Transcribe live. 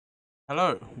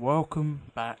Hello, welcome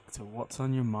back to What's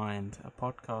on Your Mind, a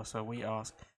podcast where we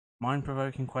ask mind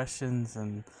provoking questions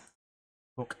and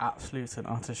talk absolute and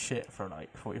utter shit for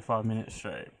like 45 minutes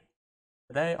straight.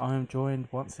 Today I am joined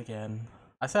once again.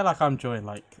 I say like I'm joined,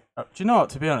 do you know what?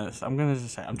 To be honest, I'm gonna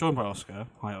just say I'm joined by Oscar.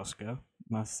 Hi, Oscar.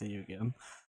 Nice to see you again.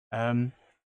 Um,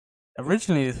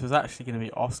 Originally this was actually going to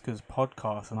be Oscar's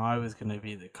podcast, and I was going to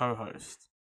be the co-host.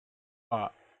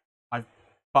 But I've,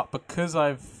 but because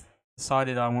I've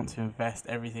decided I want to invest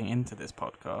everything into this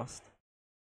podcast,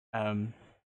 um,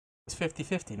 it's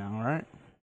 50-50 now, right?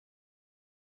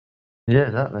 Yeah,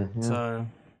 exactly. Yeah. So,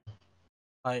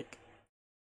 like,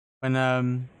 when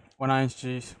I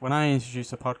introduce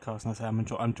the podcast and I say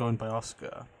I'm joined by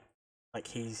Oscar,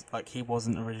 he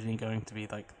wasn't originally going to be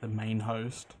like the main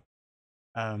host.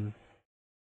 Um,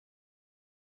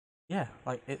 yeah,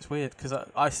 like it's weird because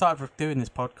I started doing this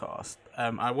podcast.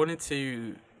 I wanted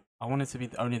to be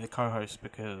only the co-host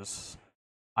because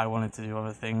I wanted to do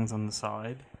other things on the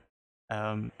side.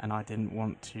 And I didn't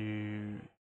want to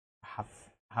have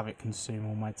have it consume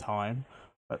all my time.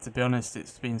 But to be honest,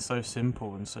 it's been so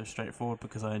simple and so straightforward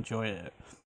because I enjoy it.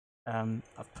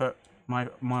 I've put my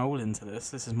all into this.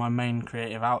 This is my main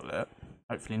creative outlet.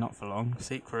 Hopefully not for long.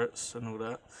 Secrets and all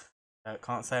that.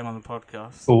 Can't say them on the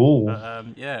podcast. Oh,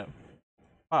 But yeah.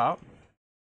 But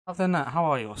other than that, how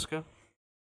are you, Oscar?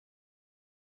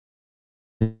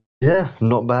 yeah,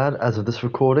 not bad. As of this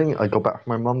recording, I got back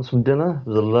from my mum's from dinner. It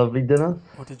was a lovely dinner,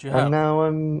 What did you and have? now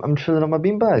I'm chilling on my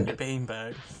Your beanbag.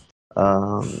 beanbag.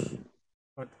 Um,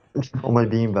 What on my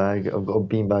beanbag, I've got a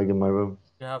beanbag in my room.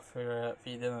 did you have for your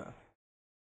dinner?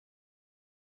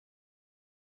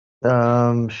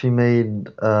 She made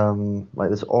like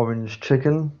this orange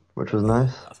chicken, which was Oof,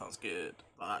 nice. that sounds good.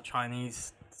 Like that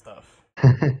Chinese stuff.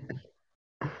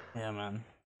 Yeah, man.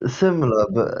 Similar,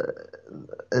 but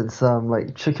it's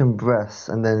like chicken breasts,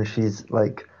 and then she's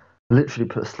like literally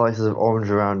put slices of orange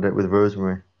around it with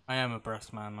rosemary. I am a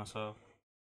breast man myself.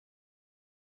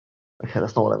 Okay,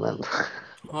 that's not what I meant.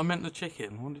 I meant the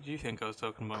chicken. What did you think I was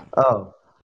talking about? Oh,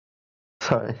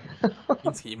 sorry. You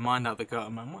need to get your mind out the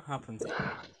gutter, man. What happened to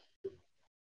you?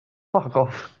 Fuck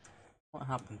off. What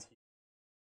happened to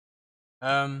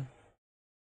you?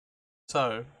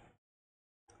 So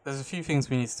there's a few things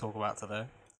we need to talk about today.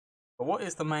 But what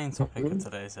is the main topic of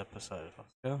today's episode,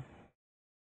 Oscar?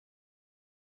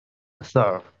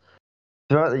 So,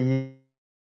 throughout the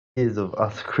years of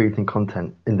us creating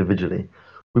content individually,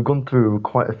 we've gone through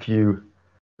quite a few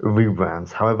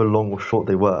rebrands, however long or short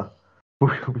they were.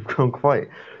 We've gone quite,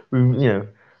 and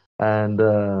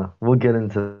we'll get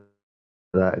into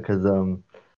that because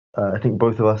I think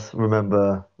both of us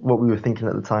remember what we were thinking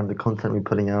at the time, the content we were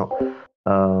putting out.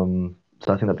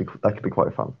 So I think that could be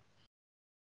quite fun.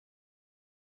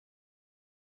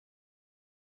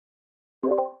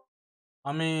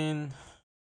 I mean,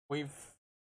 we've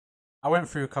I went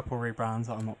through a couple of rebrands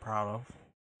that I'm not proud of.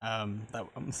 That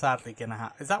I'm sadly gonna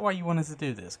have. Is that why you wanted to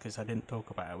do this? Because I didn't talk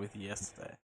about it with you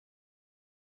yesterday.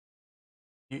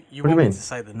 You What do you want me to mean?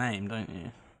 say the name, don't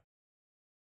you?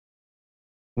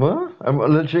 What? I'm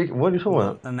legit. What are you talking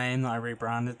about? The name that I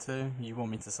rebranded to. You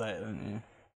want me to say it, don't you?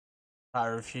 That I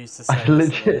refused to I say yesterday.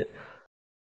 legit.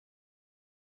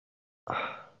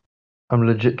 I'm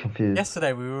legit confused.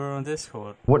 Yesterday we were on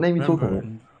Discord. What name are you talking Remember? about?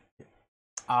 And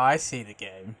oh, I see the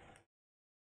game.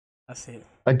 I see it.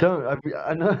 I don't.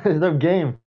 I know there's no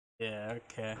game. Yeah,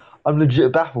 okay. I'm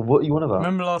legit baffled. What are you on about?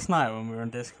 Remember last night when we were on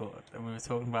Discord and we were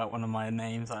talking about one of my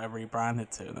names that I rebranded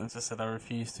to, and I just said I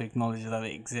refuse to acknowledge that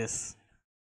it exists.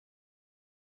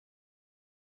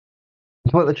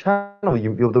 What the channel?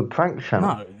 You're the prank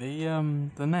channel. No,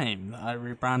 the name that I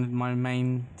rebranded my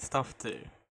main stuff to.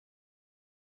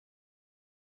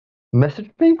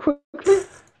 Message me quickly.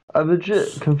 I'm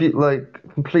legit confused. Like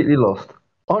completely lost.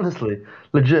 Honestly,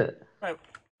 legit. Right,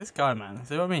 this guy, man.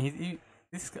 So I mean,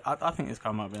 I think this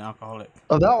guy might be an alcoholic.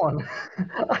 Oh, that one.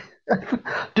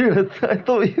 Dude, I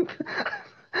thought you.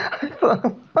 I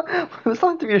thought there's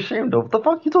something to be ashamed of. What the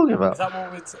fuck are you talking Is about? that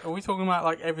what are we talking about?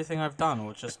 Like everything I've done,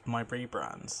 or just my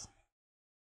rebrands?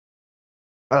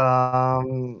 Are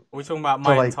we talking about So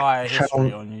my like entire history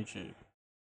channel, on YouTube?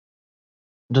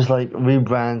 just like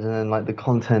rebrands and then like the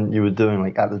content you were doing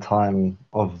like at the time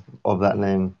of that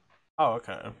name. Oh,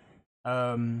 okay.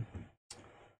 Um,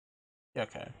 yeah,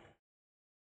 okay.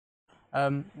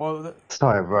 Well,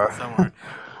 Sorry, bro. don't worry.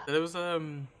 So there's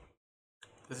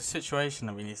a situation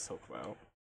that we need to talk about.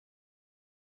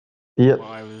 Yep. Where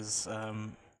I was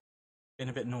being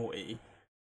a bit naughty,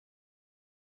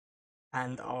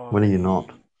 and When are you I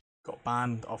not? got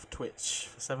banned off Twitch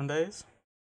for 7 days.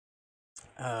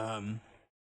 Um,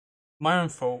 my own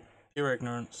fault, pure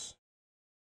ignorance.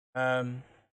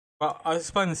 Well, I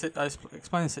explained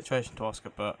the situation to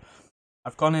Oscar, but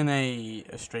I've gone in a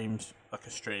stream, a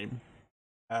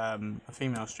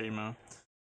female streamer,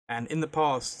 and in the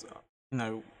past,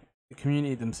 the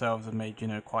community themselves have made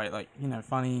quite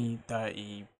funny,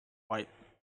 dirty, quite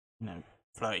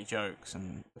flirty jokes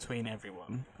and between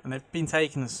everyone, and they've been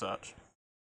taken as such.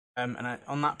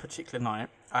 On that particular night,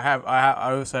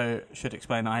 I also should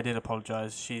explain I did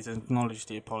apologise. She's acknowledged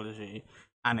the apology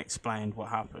and explained what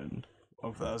happened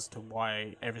as to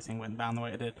why everything went down the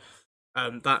way it did.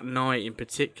 That night in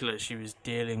particular, she was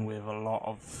dealing with a lot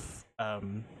of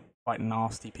quite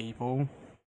nasty people,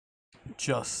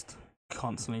 just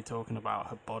constantly talking about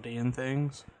her body and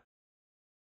things.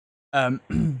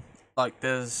 Like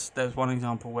there's one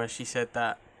example where she said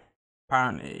that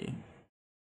apparently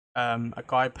a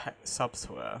guy subs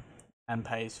to her and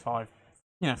pays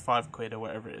 £5 or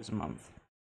whatever it is a month,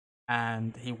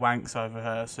 and he wanks over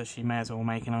her, so she may as well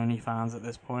make an OnlyFans at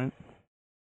this point.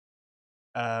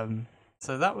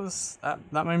 So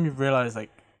that made me realize like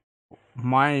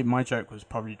my joke was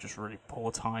probably just really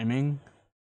poor timing,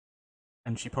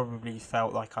 and she probably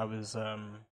felt like I was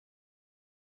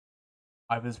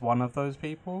one of those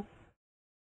people.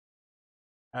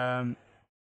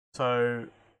 So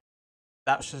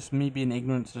that's just me being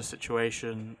ignorant to the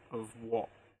situation of what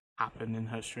happened in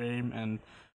her stream, and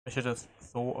I should have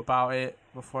thought about it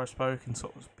before I spoke and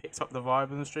sort of picked up the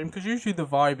vibe in the stream, because usually the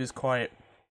vibe is quite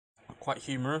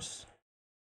humorous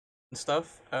and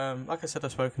stuff. Like I said,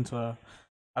 I've spoken to her.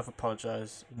 I've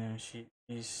apologized.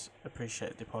 She's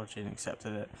appreciated the apology and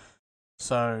accepted it.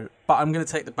 So, but I'm gonna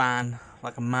take the ban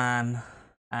like a man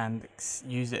and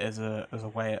use it as a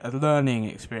learning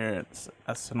experience,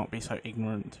 as to not be so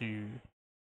ignorant to.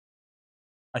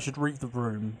 I should read the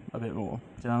room a bit more.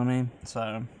 Do you know what I mean?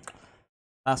 So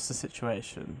that's the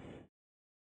situation.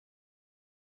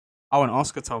 Oh, and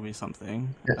Oscar told me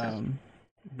something a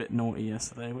bit naughty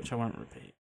yesterday, which I won't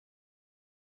repeat.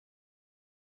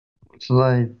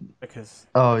 Because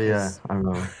yeah, I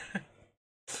know.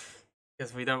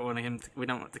 Because we don't want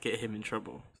to get him in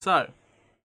trouble. So,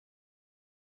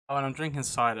 and I'm drinking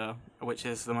cider, which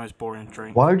is the most boring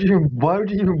drink. Why would you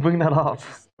even bring that up?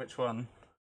 Which one?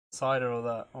 Cider or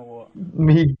that or what?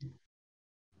 Me.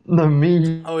 No,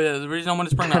 me. Oh yeah, the reason I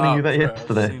wanted to bring that up. Telling you that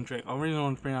yesterday. The reason I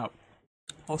wanted to bring up.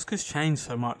 Oscar's changed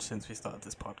so much since we started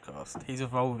this podcast. He's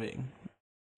evolving.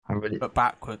 But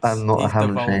backwards. I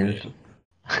haven't changed.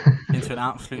 Into an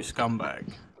absolute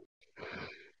scumbag.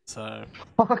 So.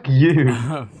 Fuck you.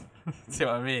 See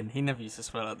what I mean? He never used to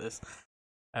swear like this.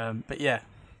 But yeah.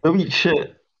 Don't eat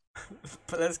shit.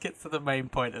 But let's get to the main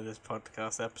point of this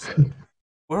podcast episode.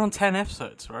 We're on 10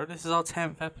 episodes, right? This is our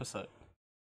 10th episode.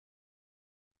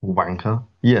 Wanker.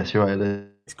 Yes, you're right.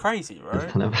 It's crazy,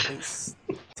 right? It's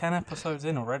 10 episodes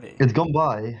in already. It's gone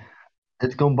by.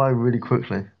 It's gone by really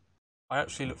quickly. I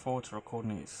actually look forward to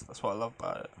recording these. That's what I love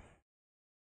about it.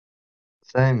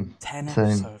 Same. 10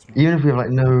 episodes, man. Even if we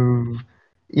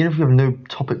have no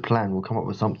topic plan, we'll come up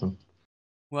with something.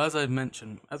 Well,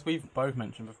 as we've both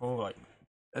mentioned before, like,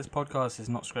 this podcast is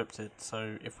not scripted,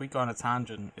 so if we go on a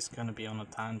tangent, it's going to be on a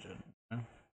tangent. You know?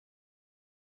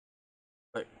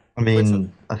 Like, I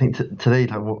mean, I think today,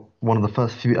 like, one of the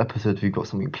first few episodes, we've got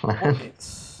something planned. Well,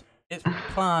 it's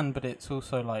planned, but it's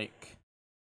also like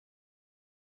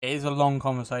it is a long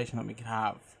conversation that we could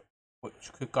have,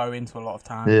 which could go into a lot of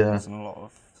tangents and a lot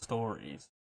of stories.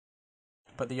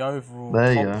 But the overall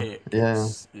topic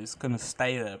is going to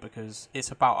stay there because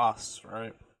it's about us,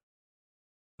 right?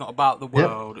 It's not about the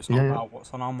world. It's not about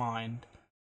what's on our mind.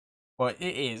 Well,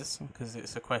 it is, because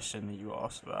it's a question that you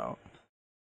asked about.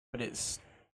 But it's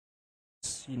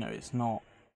it's not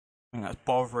something that's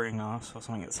bothering us or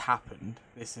something that's happened.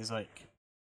 This is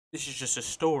just a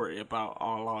story about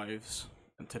our lives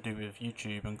and to do with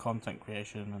YouTube and content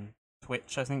creation and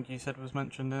Twitch. I think you said was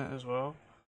mentioned in it as well.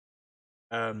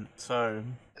 So.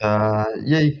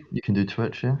 You can do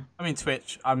Twitch, yeah. I mean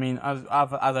Twitch. I mean, as I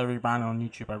rebrand on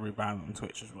YouTube, I rebrand on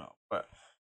Twitch as well. But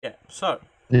yeah, so.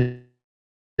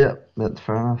 Yeah, that's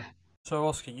fair enough. So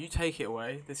Oscar, you take it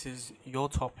away. This is your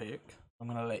topic. I'm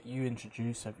gonna let you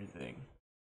introduce everything.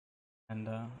 And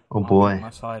oh boy, I'll my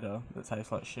cider that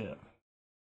tastes like shit.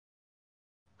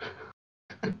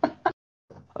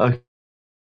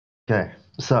 Okay,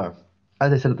 so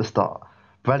as I said at the start,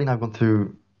 Bradley and I've gone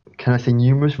through, can I say,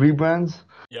 numerous rebrands?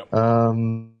 Yep.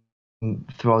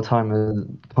 Through our time as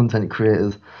content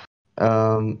creators.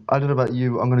 I don't know about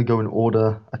you. I'm gonna go in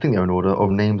order. I think they're in order of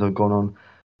names I've gone on.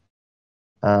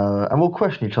 And we'll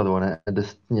question each other on it. And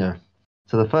just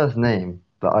So the first name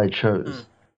that I chose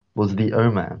was the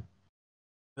O-Man.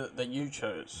 That you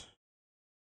chose.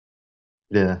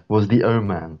 Yeah, was the O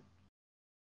Man.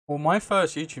 Well, my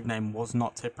first YouTube name was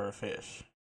not Tipper a Fish.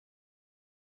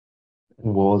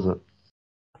 What was it?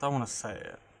 I don't want to say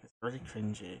it. It's really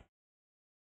cringy.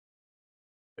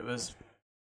 It was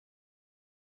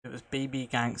BB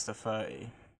Gangster 30.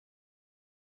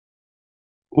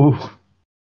 Ooh, bro.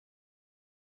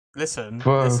 Listen.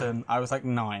 I was like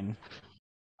 9.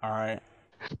 All right.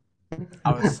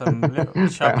 I was some little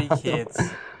chubby kid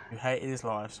who hated his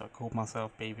life, so I called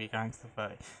myself BB Gangster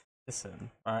 30. Listen,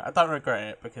 alright, I don't regret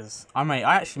it because I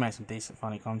actually made some decent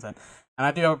funny content. And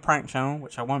I do have a prank channel,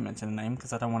 which I won't mention the name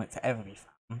because I don't want it to ever be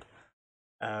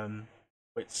found.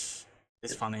 Which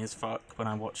is funny as fuck when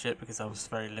I watch it because I was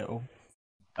very little.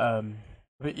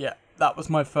 But yeah, that was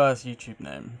my first YouTube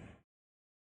name.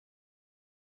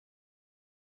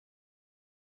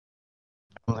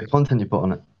 The content you put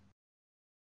on it.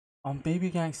 On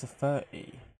BB Gangster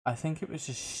 30, I think it was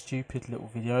just stupid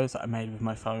little videos that I made with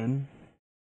my phone.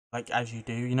 Like, as you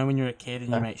do. You know when you're a kid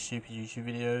and you Yeah. make stupid YouTube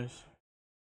videos?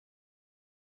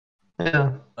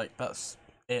 Yeah. Like, that's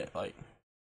it. Like,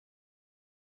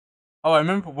 oh, I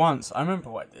remember what I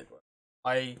did.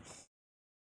 I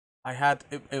had,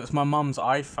 it was my mum's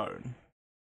iPhone.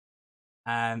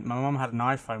 And my mum had an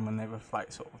iPhone when they were,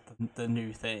 like, sort of the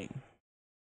new thing.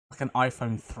 Like an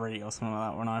iPhone 3 or something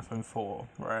like that, or an iPhone 4,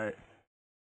 right?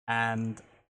 And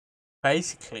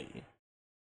basically,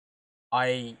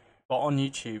 I got on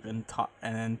YouTube and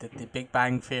then did the Big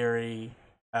Bang Theory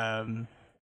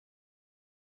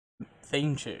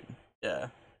theme tune, yeah.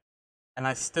 And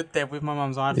I stood there with my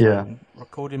mum's iPhone, Yeah.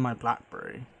 recording my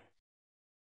BlackBerry,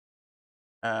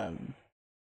 and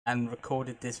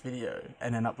recorded this video,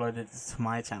 and then uploaded it to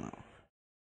my channel.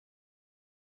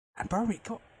 And bro,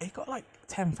 it got like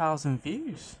 10,000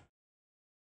 views.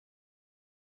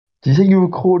 Do you say you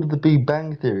recorded the Big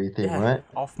Bang Theory thing, Yeah, right?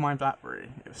 off my BlackBerry.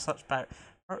 It was such bad.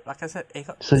 Bro, like I said, it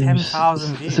got So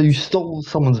 10,000 views. so you stole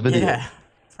someone's video. Yeah,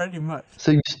 pretty much.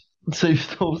 So you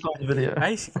stole someone's video.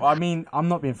 Basically, I mean, I'm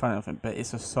not being funny of it, but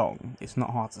it's a song. It's not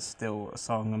hard to steal a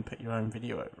song and put your own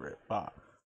video over it. But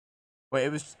well,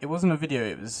 it wasn't a video.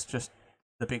 It was just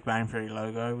the Big Bang Theory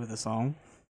logo with the song.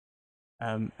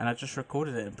 And I just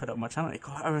recorded it and put it on my channel. It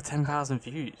got like over 10,000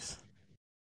 views.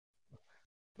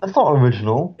 That's not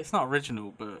original. It's not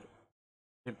original, but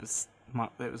it was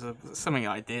something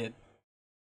I did.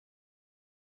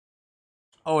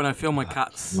 Oh, and I filmed my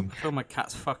cats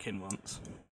fucking once.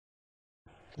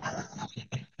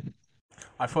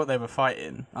 I thought they were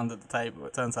fighting under the table.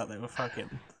 It turns out they were fucking.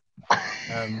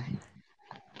 And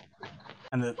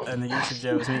the YouTube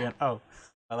video was me going, oh,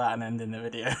 like that, and ending the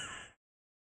video.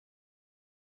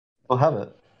 Still have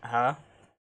it? Huh?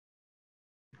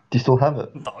 Do you still have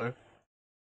it? No.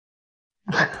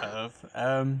 Perv.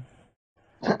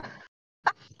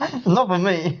 Not for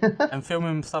me. And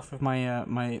filming stuff with my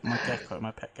my gecko,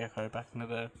 my pet gecko, back in the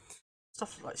day.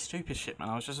 Stuff like stupid shit, man.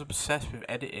 I was just obsessed with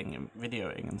editing and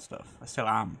videoing and stuff. I still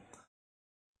am.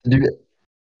 Did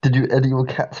you edit your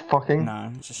cats fucking?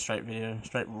 No, it's just straight video,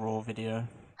 straight raw video.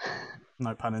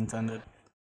 No pun intended.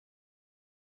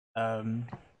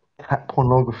 Cat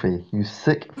pornography, you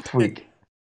sick freak.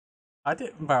 I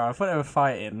did, bro. I thought they were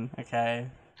fighting. Okay.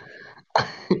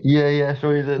 Yeah,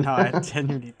 sure you did. No, I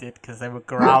genuinely did because they were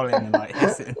growling and like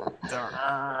hissing.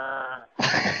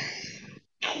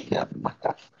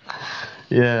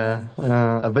 Yeah,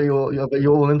 I bet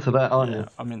you're all into that, aren't Yeah, you?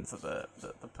 I'm into the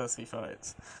pussy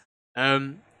fights.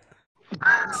 So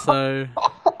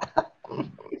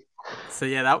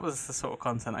yeah, that was the sort of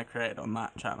content I created on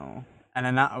that channel, and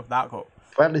then that got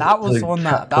that was the one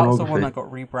that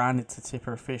got rebranded to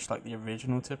Tipper Fish, like the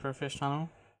original Tipper Fish channel.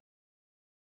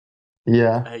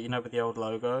 Yeah. You know, with the old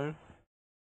logo.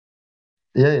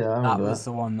 Yeah, I remember that was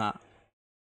the one that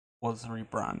was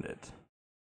rebranded.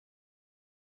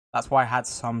 That's why I had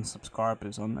some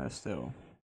subscribers on there still.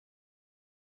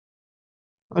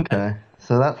 Okay,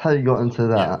 so that's how you got into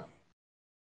that. Yeah.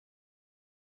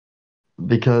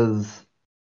 Because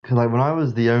like when I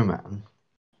was the O Man,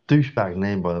 douchebag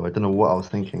name by the way. I don't know what I was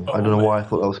thinking. I don't know why I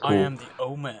thought that was cool. I am the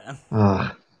O Man.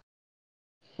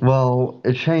 Well,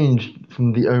 it changed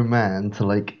from the O Man to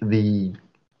like the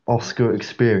Oscar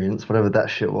Experience, whatever that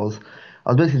shit was.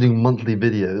 I was basically doing monthly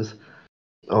videos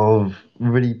of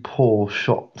really poor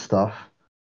shot stuff.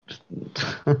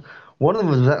 One of them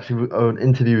was actually an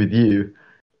interview with you,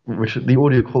 which the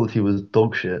audio quality was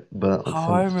dog shit, but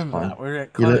I remember fine. that. We were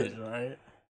at college, right?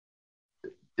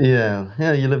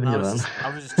 Yeah, you live in your land. I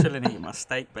was just chilling eating my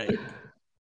steak bake.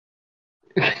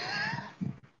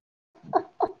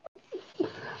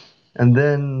 And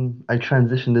then I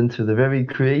transitioned into the very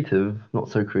creative, not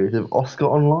so creative, Oscar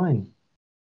Online.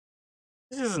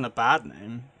 This isn't a bad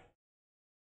name.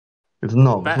 It's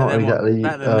not. It's Better not than exactly.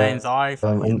 better than names I And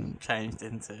fucking changed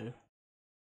into.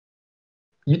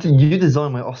 you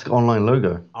designed my Oscar Online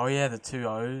logo. Oh yeah, the two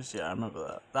O's. Yeah, I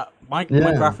remember that. My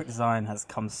Yeah, graphic design has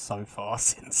come so far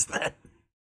since then.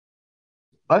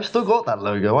 I've still got that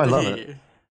logo. I Do love it. you?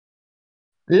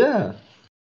 Yeah.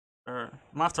 I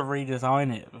might have to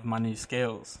redesign it with my new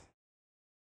skills.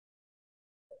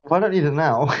 Well, I don't need it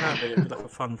now. No, but it'd be like a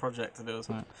fun project to do or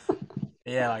something. But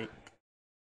yeah, like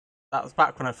that was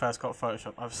back when I first got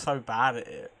Photoshop. I was so bad at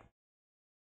it.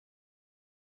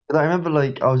 But I remember,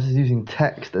 like, I was just using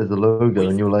text as the Well, logo,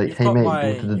 and you're like, "Hey, mate, do you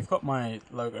want you've got my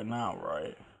logo now,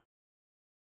 right?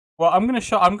 Well, I'm gonna to?"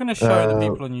 show the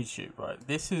people on YouTube, right?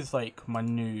 This is like my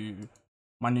new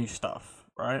stuff,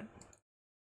 right?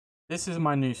 This is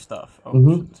my new stuff. Oh, I Mhm.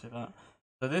 shouldn't say that.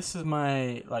 So this is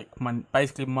my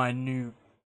basically my new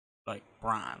like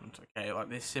brand. Okay, like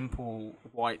this simple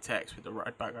white text with the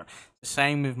red background. The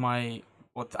same with my.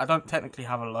 Well, I don't technically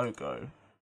have a logo.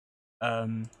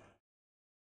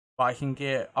 But I can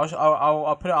get.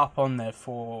 I'll put it up on there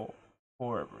for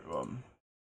everyone.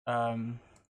 For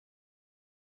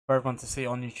everyone to see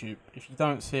on YouTube. If you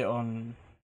don't see it on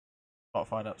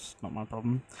Spotify, that's not my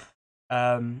problem.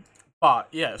 But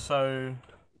yeah, so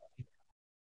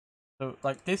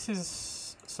like this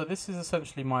is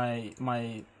essentially my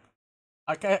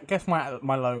guess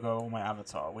my logo or my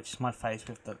avatar, which is my face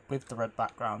with the red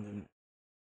background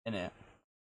in it.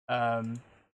 Um,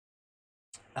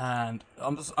 and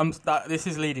this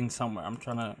is leading somewhere. I'm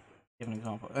trying to give an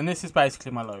example, and this is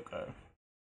basically my logo.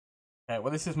 Okay,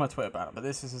 well this is my Twitter banner, but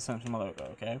this is essentially my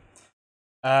logo. Okay,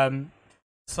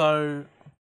 so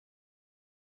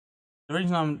the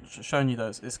reason I'm showing you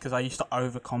those is because I used to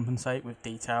overcompensate with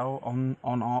detail on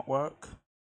artwork.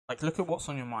 Like, look at what's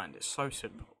on your mind. It's so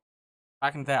simple.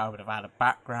 Back in the day, I would have had a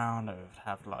background. I would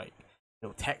have like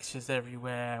little textures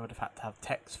everywhere. I would have had to have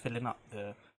text filling up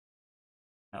the.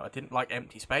 I didn't like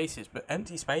empty spaces, but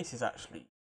empty spaces actually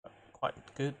are quite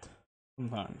good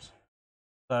sometimes.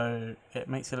 So it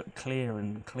makes it look clear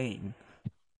and clean.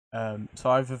 So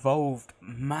I've evolved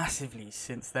massively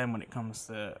since then when it comes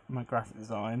to my graphic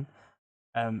design.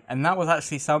 And that was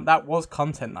actually that was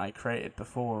content that I created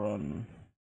before on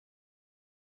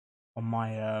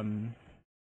my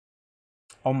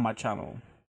channel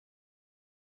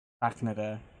back in the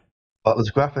day. But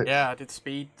there's graphics. Yeah, I did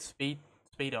speed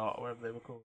art, or whatever they were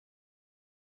called.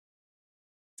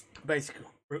 Basically,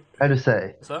 I just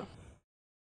say, what's that?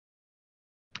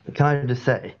 can I just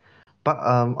say, but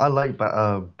I like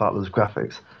Butler's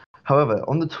graphics. However,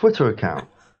 on the Twitter account,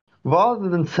 rather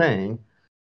than saying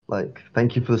like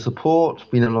 "Thank you for the support,"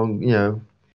 we no longer,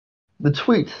 the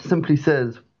tweet simply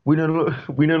says, we no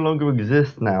longer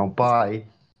exist now. Bye."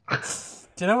 Do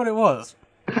you know what it was?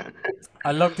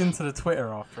 I logged into the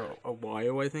Twitter after a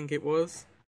while, I think it was.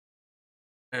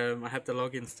 I had to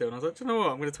log in still, and I was like, do you know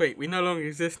what? I'm going to tweet. We no longer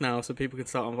exist now, so people can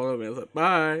start unfollowing me. I was like,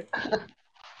 bye.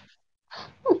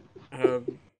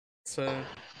 So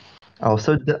I was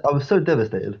so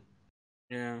devastated.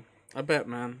 yeah, I bet,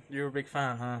 man. You're a big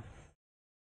fan, huh?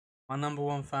 My number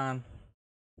one fan.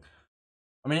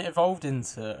 I mean, it evolved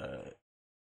into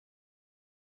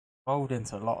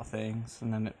a lot of things,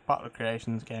 and then Butler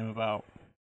Creations came about.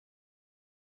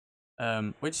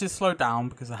 Which has slowed down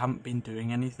because I haven't been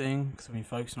doing anything because I've been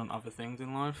focusing on other things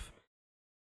in life.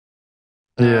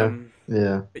 Yeah,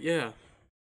 yeah. But yeah,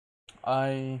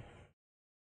 well,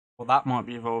 that might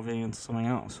be evolving into something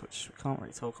else, which we can't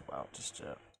really talk about just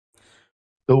yet.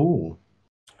 Oh,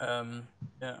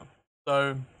 Yeah.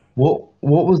 So, what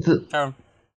was the? Karen.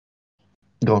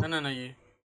 Go No, you.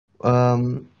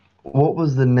 what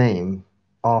was the name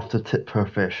after Tip for a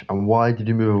Fish, and why did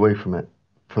you move away from it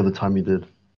for the time you did?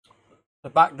 So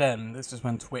back then, this is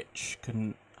when Twitch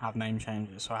couldn't have name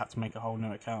changes, so I had to make a whole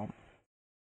new account.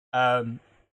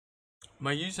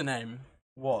 My username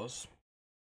was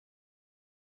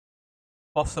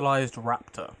Fossilized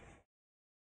Raptor.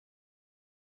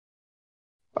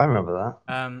 I remember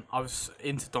that. I was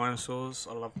into dinosaurs.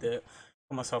 I loved it.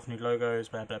 Got myself new logos.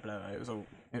 Blah blah blah. It was all.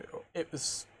 It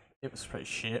was pretty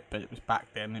shit, but it was back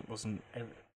then. It wasn't.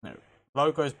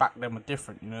 Logos back then were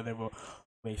different. They were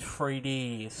with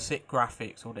 3D, sick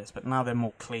graphics, all this. But now they're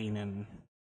more clean and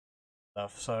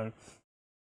stuff. So,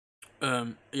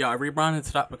 yeah, I rebranded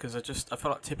to that because I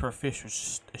felt like Tipper of Fish was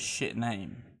just a shit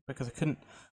name because I couldn't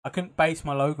base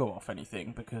my logo off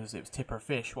anything because it was Tipper of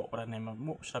Fish. What would I name?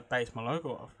 What should I base my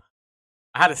logo off?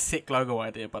 I had a sick logo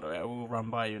idea, by the way. I will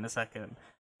run by you in a second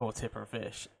for Tipper of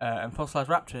Fish. And Fossilized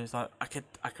Raptor is like I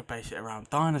could base it around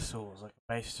dinosaurs. I could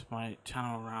base my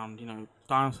channel around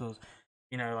dinosaurs.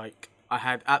 Like I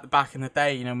had at the back in the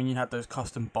day, you know, when you had those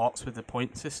custom bots with the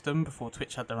point system before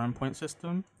Twitch had their own point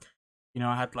system. You know,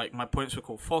 I had like my points were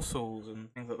called fossils and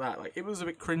things like that. Like it was a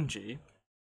bit cringy.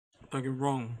 Don't get me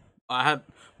wrong. I had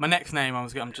my next name. I'm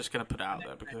just gonna put it out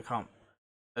there because I can't.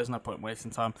 There's no point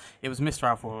wasting time. It was Mr.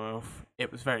 Alpha Wolf. It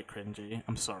was very cringy.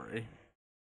 I'm sorry.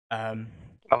 I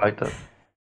liked it.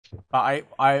 But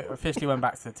I officially went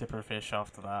back to the Tipper Fish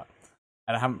after that,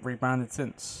 and I haven't rebranded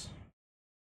since.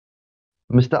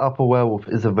 Mr. Upper Werewolf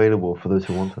is available for those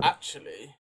who want it.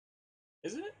 Actually,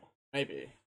 is it?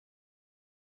 Maybe.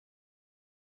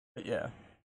 But yeah.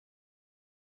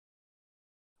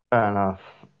 Fair enough.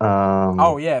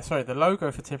 Oh yeah, sorry. The logo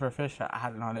for Tipper Fish, I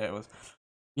had an idea. It was,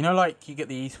 you know, like you get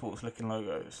the esports looking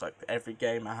logos, like every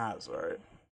gamer has, right?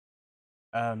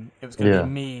 It was gonna be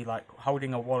me like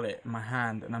holding a wallet in my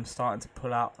hand, and I'm starting to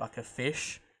pull out like a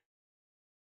fish,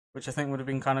 which I think would have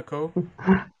been kind of cool.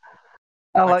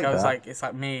 I like was that. like, it's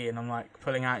like me, and I'm like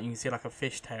pulling out, and you can see like a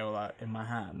fish tail like in my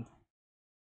hand.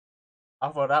 I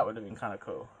thought that would have been kind of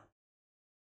cool.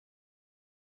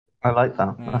 I like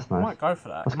that. Yeah, That's nice. I might go for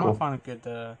that. That's I cool. might find a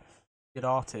good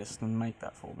artist and make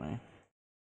that for me.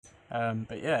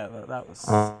 But yeah, that was.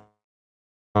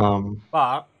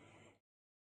 But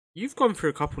you've gone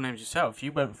through a couple names yourself.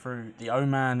 You went through the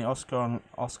O-Man, the Oscar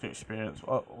experience.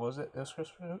 What was it? The Oscar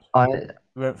experience?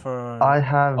 We went for I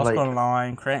have Oscar like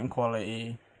Online, Creating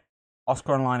Quality,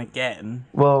 Oscar Online again,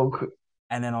 well,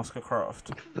 and then Oscar Croft.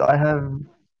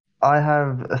 I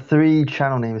have 3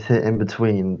 channel names here in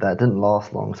between that didn't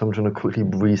last long, so I'm trying to quickly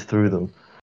breeze through them.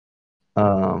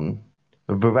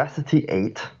 Veracity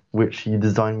 8, which you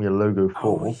designed me a logo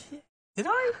for. Oh, shit. Did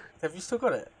I? Have you still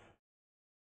got it?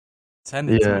 Send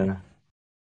it to me.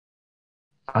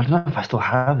 I don't know if I still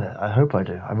have it. I hope I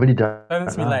do. I really don't. Send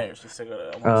it to me later if you still got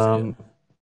it. I want to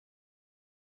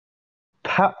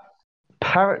see it.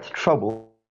 Parrot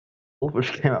Trouble,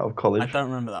 which came out of college. I don't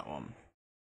remember that one.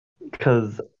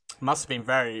 Because must have been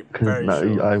very short.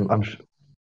 I'm sure. To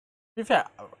be fair,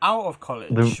 out of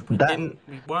college, we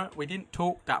didn't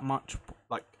talk that much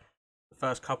like the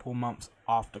first couple months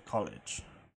after college.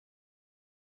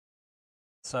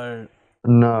 So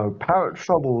no, Parrot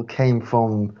Trouble came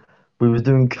from we was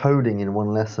doing coding in one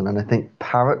lesson, and I think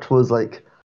Parrot was like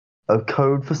a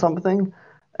code for something,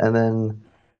 and then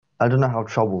I don't know how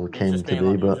Trouble came to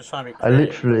be, but I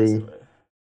literally. Basically.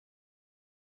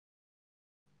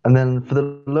 And then for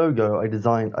the logo,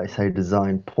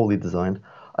 poorly designed.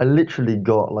 I literally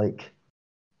got like,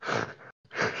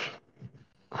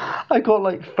 I got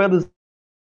like feathers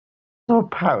of a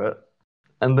parrot,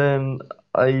 and then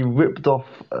I ripped off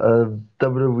a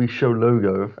WWE show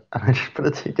logo, and I just put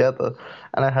it together,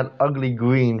 and I had ugly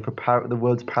green for parrot. The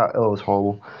words parrot. Oh, it was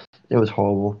horrible. It was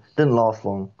horrible. Didn't last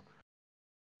long.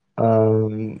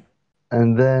 And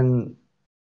then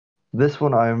this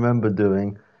one I remember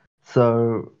doing.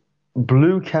 So,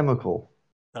 Blue Chemical.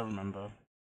 Don't remember.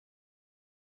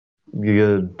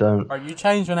 You don't. Bro, you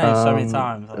changed your name so many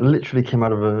times. It literally came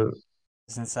out of a.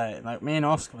 It's insane. Like me and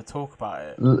Oscar would talk about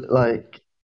it.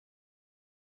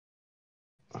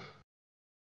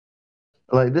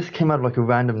 Like this came out of like a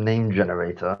random name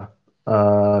generator.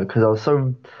 Because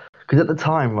at the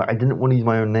time I didn't want to use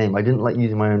my own name. I didn't like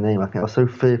using my own name. I think I was so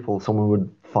fearful someone would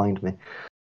find me.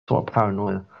 Sort of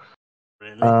paranoia.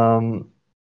 Really?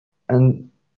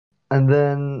 And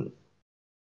then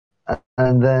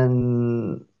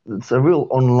it's a real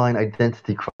online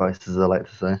identity crisis, I like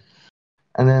to say.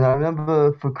 And then I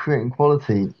remember for Creating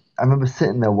Quality, I remember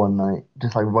sitting there one night,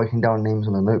 just like writing down names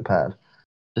on a notepad,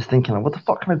 just thinking, like, what the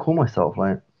fuck can I call myself?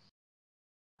 Like,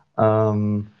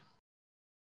 I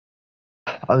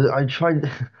tried,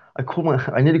 I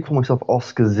nearly called myself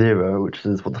Oscar Zero, which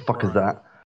is what the fuck is that?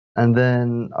 And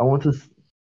then I wanted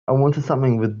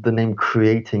something with the name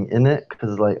creating in it,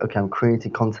 because like, okay, I'm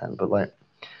creating content, but like,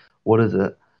 what is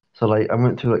it? So like, I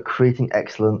went to like creating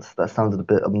excellence. That sounded a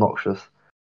bit obnoxious,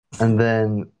 and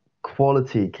then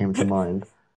quality came to mind.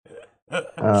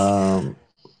 That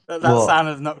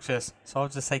sounded obnoxious, so I'll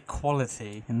just say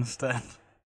quality instead.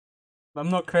 I'm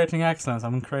not creating excellence,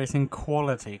 I'm creating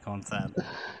quality content.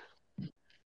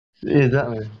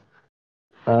 Exactly.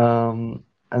 And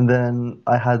then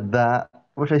I had that,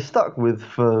 which I stuck with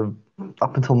for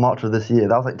up until March of this year.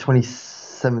 That was like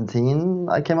 2017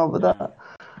 I came up with that.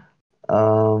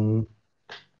 And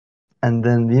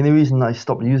then the only reason I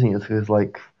stopped using it is because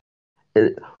like,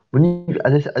 when you,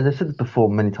 as I said before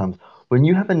many times, when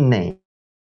you have a name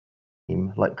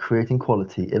like Creating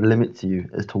Quality, it limits you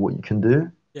as to what you can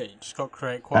do. Yeah, you just got to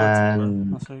create quality, bro.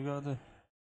 That's what you got to do.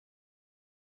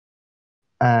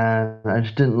 And I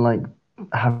just didn't like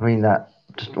having that,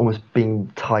 just almost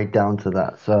being tied down to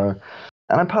that. So,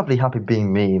 And I'm perfectly happy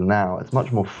being me now. It's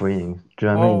much more freeing. Do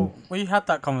you know what I mean? we had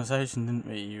that conversation, didn't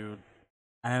we?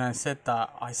 And then I said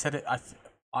that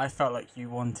I felt like you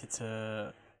wanted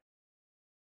to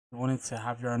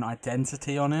have your own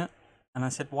identity on it, and I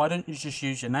said, why don't you just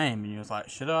use your name? And you was like,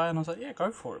 should I? And I was like, yeah, go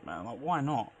for it, man. Like, why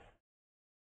not?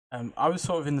 I was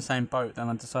sort of in the same boat. Then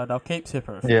I decided I'll keep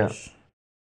Tipper a Yeah. Fish.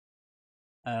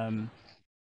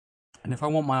 And if I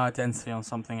want my identity on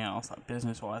something else, like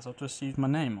business wise, I'll just use my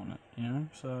name on it, you know?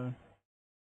 So,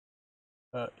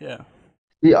 but yeah.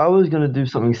 Yeah, I was gonna do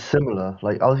something similar.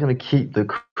 Like I was gonna keep the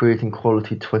creating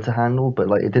quality Twitter handle, but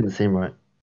like it didn't seem right.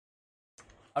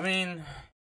 I mean,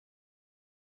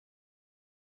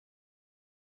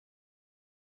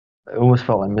 It almost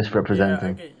felt like yeah, I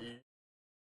misrepresenting. get you.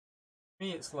 For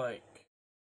me, it's like,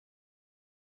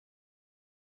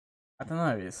 I don't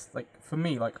know, it's like, for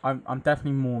me, like, I'm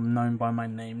definitely more known by my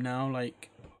name now. Like,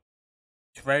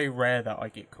 it's very rare that I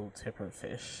get called Tipper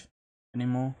Fish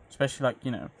anymore. Especially, like,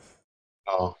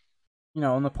 Oh.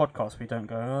 on the podcast, we don't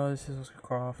go, oh, this is Oscar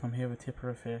Craft, I'm here with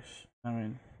Tipper Fish. I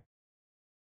mean,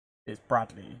 it's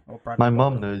Bradley or Bradley My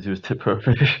mum Butler. knows you as Tipper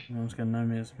Fish. No one's gonna know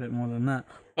me as a bit more than that.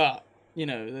 But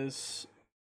there's,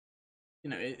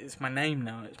 it's my name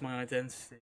now. It's my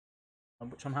identity,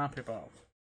 which I'm happy about.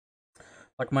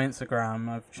 Like my Instagram,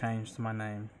 I've changed to my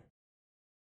name.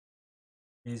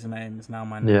 Username is now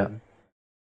my name, Yeah.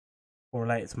 or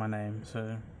related to my name.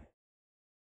 So,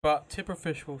 but Tipper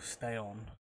Fish will stay on.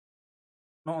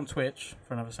 Not on Twitch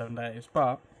for another 7 days,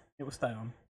 but it will stay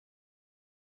on.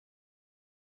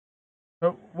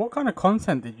 But what kind of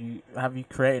content have you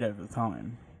created over the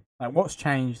time? Like, what's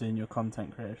changed in your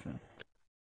content creation?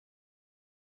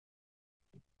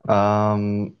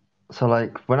 So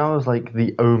like when I was like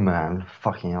the O man,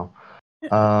 fucking hell.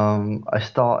 I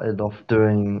started off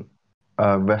doing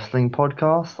a wrestling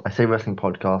podcast. I say wrestling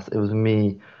podcast. It was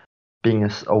me being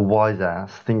a wise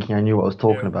ass, thinking I knew what I was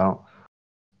talking about.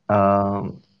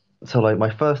 So like my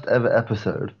first ever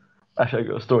episode. Actually, I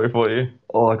got a story for you.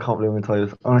 Oh, I can't believe I'm gonna tell you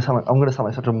this. I'm gonna sound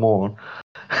like such a moron.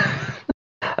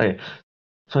 Okay,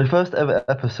 so my first ever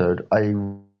episode, I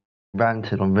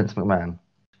ranted on Vince McMahon.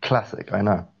 Classic, I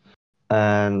know.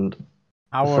 And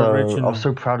How so I was original.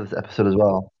 so proud of this episode as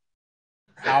well.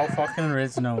 How fucking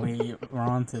original he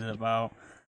ranted about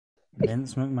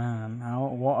Vince McMahon.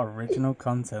 What original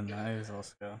content that is,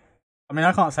 Oscar. I mean,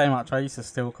 I can't say much. I used to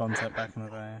steal content back in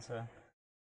the day, so.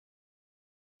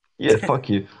 Yeah, fuck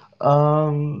you.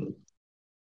 Um,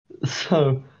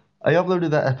 so I uploaded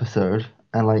that episode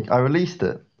and like I released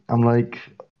it. I'm like,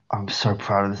 I'm so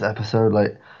proud of this episode.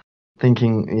 Like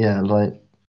thinking, yeah, like.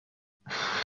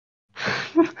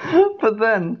 But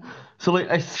then, so like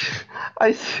I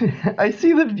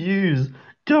see the views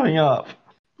going up.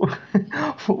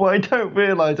 What I don't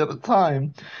realize at the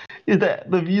time is that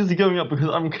the views are going up because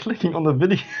I'm clicking on the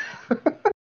video.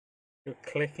 You're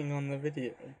clicking on the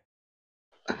video.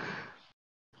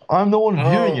 I'm the one viewing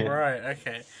Oh, it. right,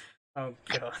 okay. Oh,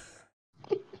 God.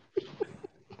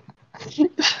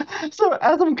 So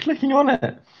as I'm clicking on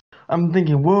it, I'm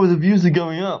thinking, whoa, the views are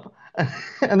going up.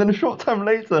 And then a short time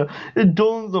later, it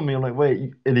dawns on me. I'm like, wait,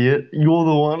 you idiot, you're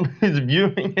the one who's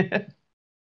viewing it.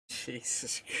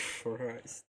 Jesus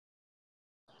Christ.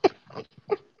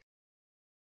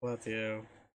 Bloody hell.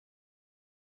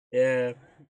 Yeah.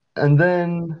 And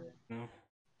then No.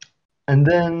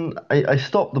 I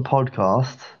stopped the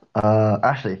podcast.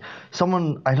 Actually, I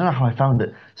don't know how I found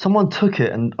it. Someone took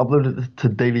it and uploaded it to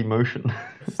Daily Motion.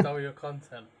 Stole your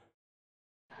content.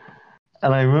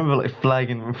 And I remember like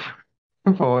flagging them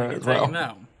for Did it it as take it well.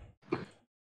 now?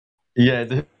 Yeah,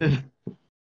 it did.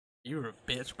 You were a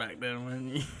bitch back then,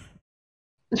 weren't you?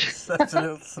 Such a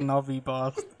little snobby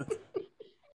bastard.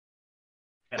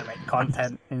 Gonna make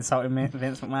content insulting me,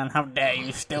 Vince McMahon. How dare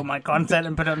you steal my content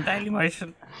and put it on Daily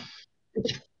Motion?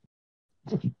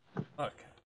 Fuck.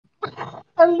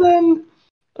 And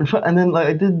then like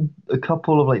I did a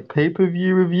couple of like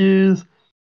pay-per-view reviews.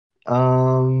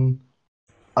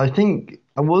 I think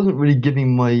I wasn't really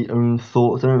giving my own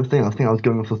thoughts. I think I was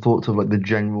going off the thoughts of like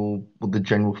what the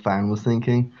general fan was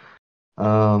thinking.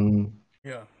 Um,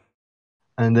 Yeah.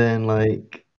 and then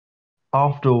like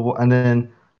and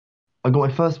then I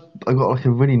got like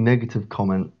a really negative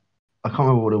comment. I can't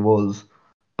remember what it was,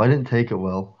 but I didn't take it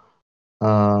well.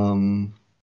 Um,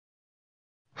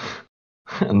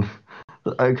 and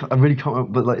I really can't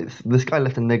remember, but like this guy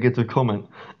left a negative comment,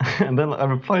 and then like, I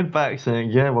replied back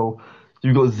saying, "Yeah, well,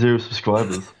 you got 0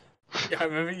 subscribers." Yeah, I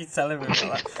remember you telling me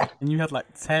about that. And you had like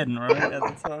 10, right, at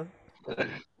the time?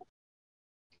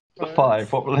 Right. 5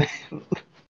 probably.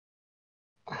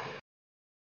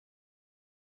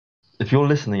 If you're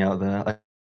listening out there,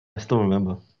 I still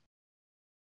remember.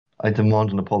 I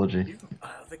demand an apology.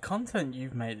 The content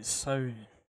you've made is so.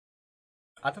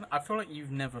 I don't. I feel like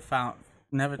you've never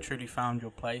truly found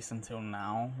your place until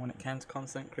now when it came to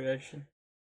content creation.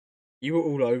 You were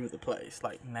all over the place,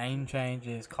 like name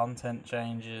changes, content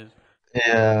changes.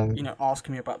 Yeah.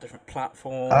 Asking me about different I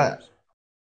platforms.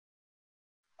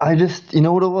 I just, you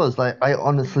know what it was? Like, I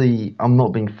honestly, I'm not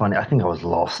being funny. I think I was I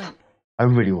lost. think, I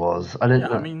really was. yeah.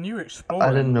 I mean, you I didn't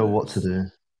exploring know what to was. do.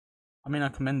 I mean, I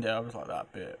commend it. I was like that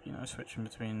a bit, switching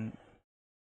between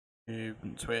YouTube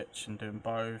and Twitch and doing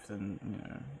both, and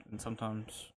and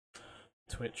sometimes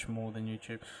Twitch more than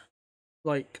YouTube.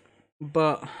 Like,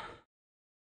 but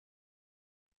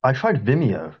I tried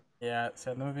Vimeo, yeah,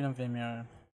 so I've never been on Vimeo.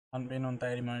 Haven't been on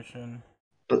Dailymotion.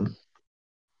 but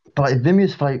like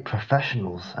Vimeo's for like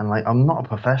professionals, and like I'm not a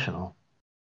professional.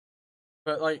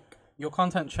 But like your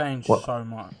content changed What? so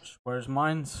much, whereas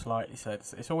mine slightly said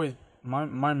it's always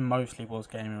mine mostly was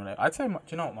gaming related. I'd say do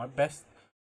you know what my best?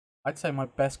 I'd say my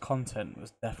best content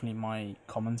was definitely my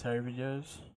commentary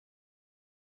videos.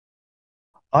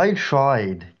 I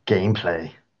tried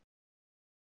gameplay.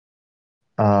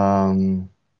 Um,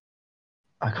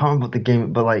 I can't remember what the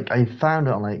game, but like I found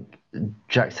it on like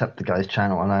Jacksepticeye's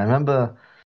channel, and I remember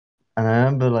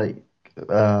like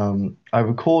I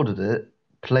recorded it,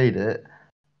 played it,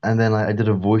 and then like I did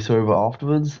a voiceover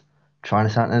afterwards, trying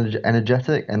to sound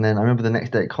energetic. And then I remember the next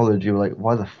day at college, you were like,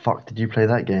 "Why the fuck did you play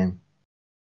that game?"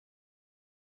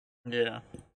 Yeah.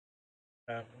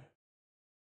 Um,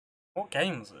 what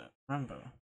game was it? Remember?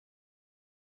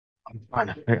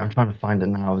 I'm trying to find it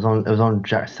now. It was on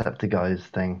Jacksepticeye's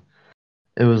thing.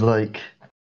 It was like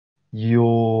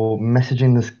you're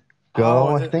messaging this Oh,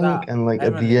 girl, is I it think, that and like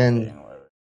at the Emily end, thing where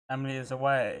Emily is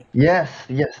away? yes,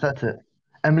 that's it.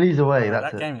 Emily's away.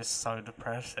 That's That it. game is so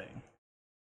depressing.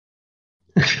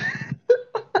 Could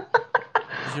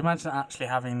you imagine actually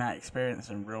having that experience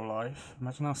in real life?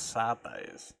 Imagine how sad that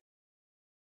is.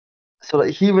 So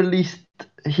like he released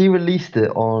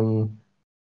it on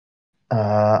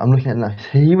I'm looking at it now.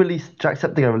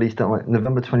 Jacksepticeye released it on like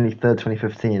November 23rd,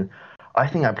 2015. I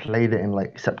think I played it in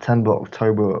like September,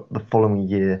 October the following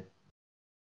year.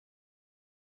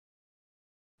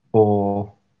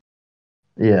 Or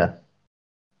yeah,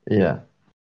 yeah.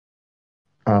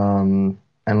 And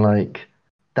like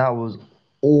that was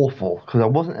awful because I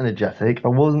wasn't energetic, I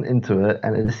wasn't into it,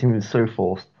 and it just seemed so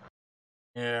forced.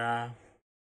 Yeah,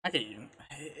 I get you.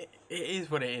 It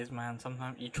is what it is, man.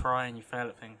 Sometimes you try and you fail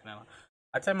at things.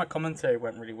 I'd say my commentary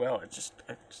went really well. I just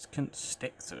couldn't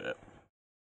stick to it.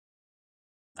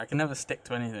 I can never stick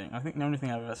to anything. I think the only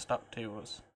thing I've ever stuck to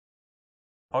was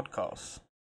podcasts.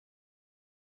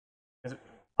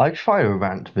 I tried a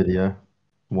rant video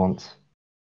once.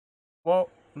 Well,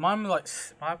 mine were like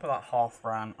half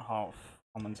rant, half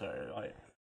commentary. Like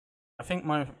I think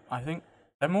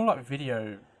they're more like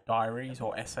video diaries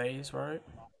or essays, right?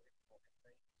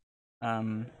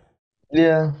 Um,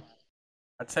 Yeah,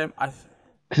 I'd say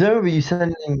because I remember you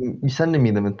sending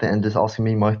me them and just asking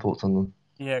me my thoughts on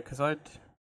yeah, because I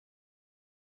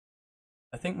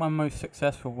think my most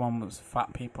successful one was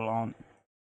fat people aren't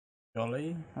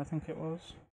jolly. I think it was.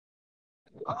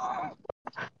 them.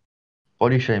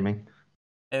 Body shaming.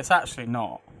 It's actually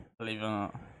not, believe it or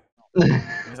not.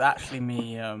 It was actually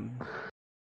me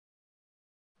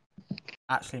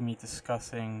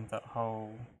discussing that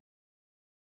whole.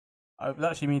 It was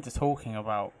actually me just talking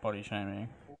about body shaming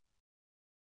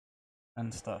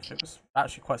and stuff. It was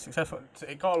actually quite successful.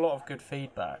 It got a lot of good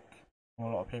feedback from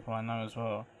a lot of people I know as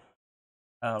well.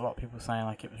 A lot of people saying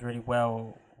like it was really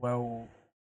well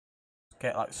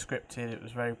get like scripted. It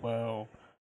was very well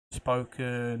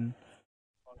spoken.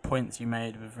 Points you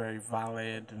made were very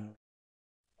valid, and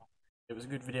it was a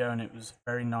good video, and it was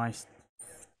very nice.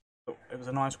 It was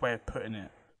a nice way of putting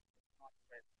it.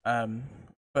 Um,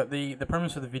 but the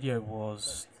premise of the video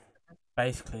was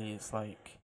basically it's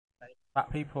like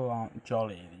fat people aren't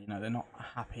jolly. They're not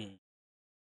happy.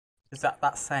 Is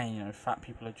that saying? Fat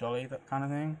people are jolly. That kind of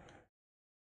thing.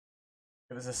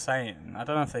 It was a saying. I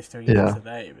don't know if they still use it Yeah.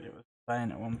 today, but it was a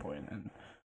saying at one point. And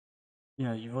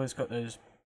you've always got those.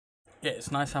 Yeah,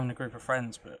 it's nice having a group of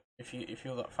friends, but if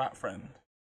you're that fat friend,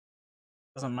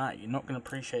 it doesn't matter. You're not going to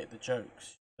appreciate the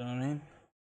jokes. You know what I mean?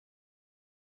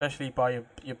 Especially by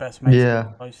your best mates that Yeah.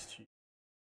 are close to you.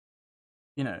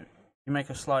 You make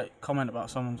a slight comment about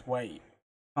someone's weight. You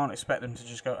can't expect them to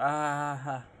just go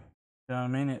ah. You know what I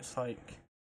mean? It's like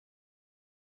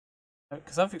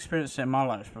because I've experienced it in my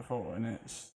life before, and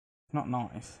it's not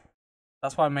nice.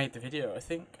 That's why I made the video. I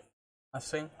think I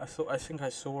saw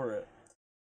it.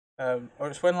 Or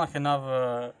it's when I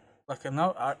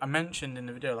mentioned in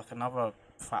the video like another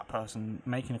fat person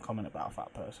making a comment about a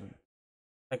fat person,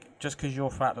 like just because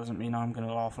you're fat doesn't mean I'm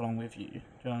gonna laugh along with you. Do you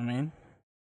know what I mean?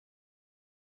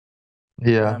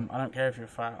 Yeah. I don't care if you're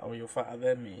fat or you're fatter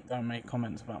than me. Don't make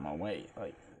comments about my weight.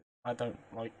 Like I don't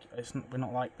like. We're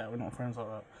not like that. We're not friends like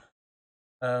that.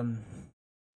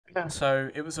 Yeah. So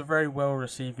it was a very well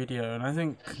received video, and I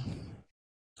think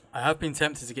I have been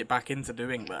tempted to get back into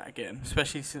doing that again,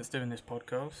 especially since doing this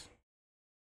podcast.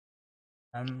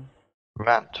 Um,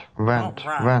 Rant, not rant,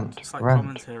 rant, rant, just like rant,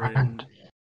 commentary rant.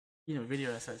 and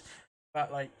video essays.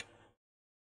 But like,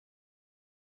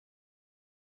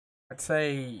 I'd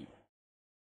say,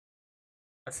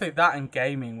 I'd say that and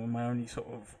gaming were my only sort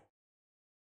of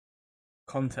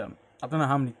content. I don't know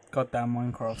how many goddamn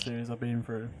Minecraft series I've been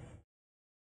through.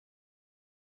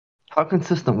 How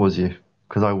consistent was you?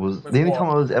 Because I was With the only time what?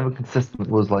 I was ever consistent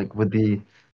was like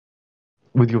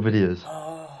with your videos.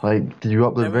 Oh, Like, did you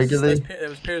upload regularly? there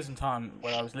was periods in time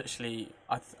where I was literally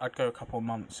I'd go a couple of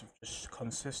months of just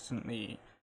consistently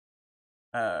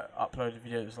uploaded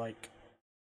videos. Like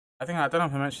I don't know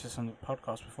if I mentioned this on the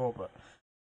podcast before, but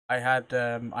I had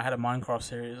a Minecraft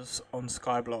series on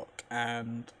Skyblock,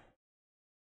 and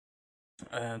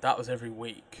that was every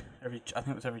week. I think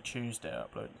it was every Tuesday I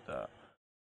uploaded that.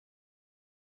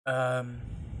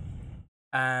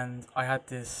 And I had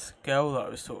this girl that I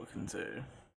was talking to,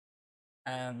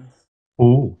 and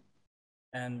Oh,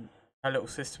 and her little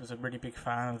sister was a really big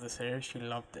fan of the series. She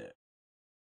loved it.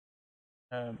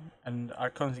 And I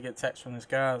constantly get texts from this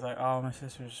girl. I was like, "Oh, my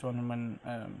sister was just wondering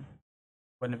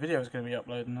when the video was going to be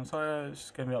uploaded." And I was like, "Oh,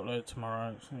 it's going to be uploaded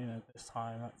tomorrow. This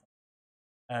time."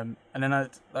 And then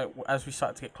as we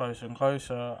started to get closer and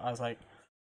closer, I was like,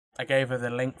 I gave her the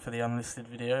link for the unlisted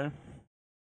video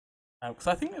because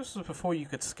I think this was before you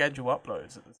could schedule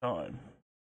uploads at the time.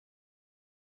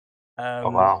 oh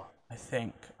wow. I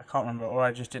think I can't remember, or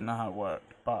I just didn't know how it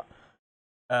worked. But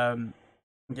um,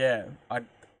 yeah, I'd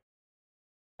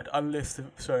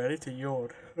unlisted. Sorry, I need to yawn.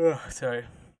 Ugh, sorry,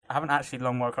 I haven't actually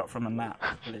long woke up from a nap,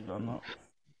 believe it or not.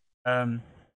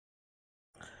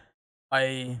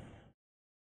 I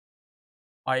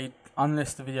I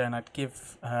unlist the video and I'd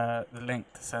give her the link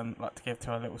to give to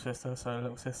her little sister, so her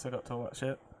little sister got to watch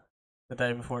it the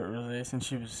day before it released, and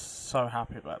she was so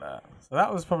happy about that. So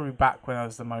that was probably back when I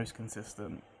was the most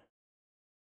consistent.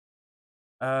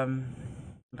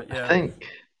 But I yeah, think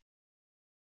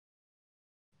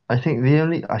I think the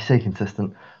only I say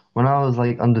consistent when I was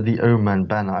like under the Oman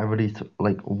banner, I released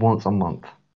like once a month.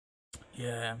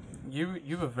 yeah, you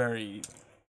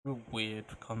were weird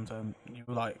content. You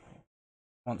were like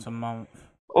once a month.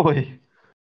 Oi,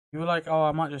 You were like, oh,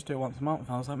 I might just do it once a month.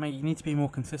 And I was like, mate, you need to be more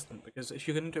consistent because if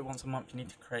you're gonna do it once a month, you need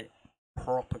to create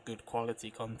proper good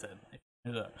quality content. If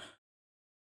you do that,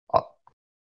 I,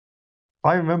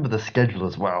 I remember the schedule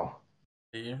as well.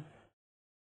 do you?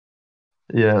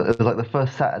 Yeah, it was like the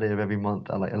first Saturday of every month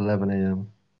at like 11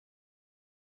 a.m.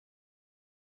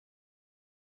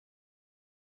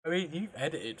 I mean, you've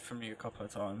edited for me a couple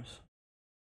of times.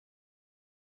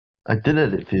 I did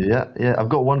edit for you, yeah, yeah. I've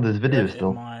got one of those You videos edited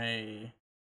still.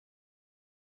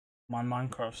 my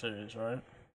Minecraft series, right?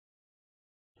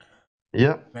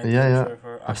 Yeah, Made the yeah, yeah. intro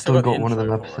for it. I've I've still still got the got one of them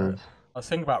intro for it. episodes. I was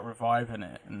thinking about reviving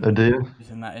it Oh, and do you?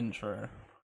 using that intro.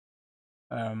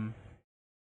 Um,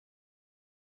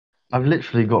 I've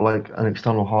literally got like an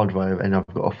external hard drive and I've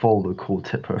got a folder called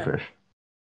Tip Pro Fish.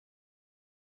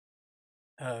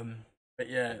 but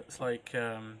yeah, it's like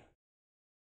that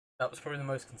was probably the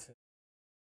most consistent.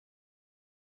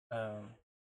 Um,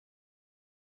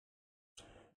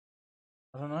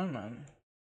 I don't know, man.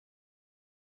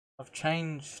 I've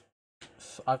changed.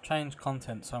 I've changed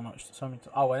content so much, so many.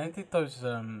 Oh, and I did those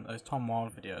Tom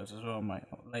Wild videos as well, mate.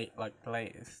 Like the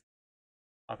latest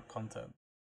type of content.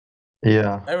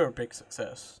 Yeah, They were a big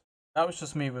success. That was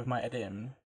just me with my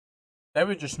editing. They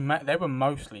were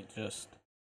mostly just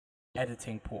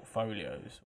editing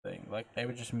portfolios thing. Like they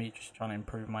were just me just trying to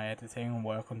improve my editing and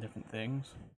work on different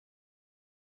things.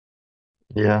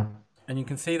 yeah. And you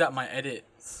can see that my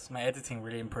editing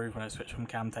really improved when I switched from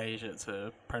Camtasia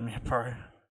to Premiere Pro.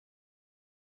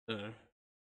 So,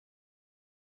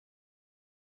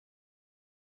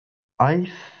 I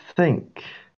think,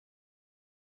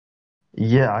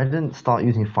 yeah, I didn't start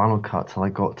using Final Cut till I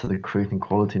got to the creating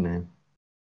quality name.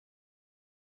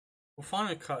 well,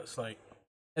 Final Cut's like,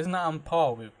 isn't that on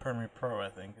par with Premiere Pro? I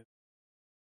think.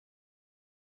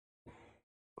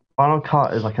 Final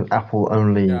Cut is like an Apple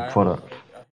only Yeah, product.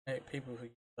 I hate people who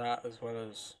use that as well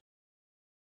as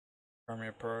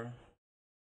Premiere Pro.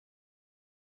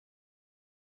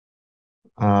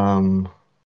 Um,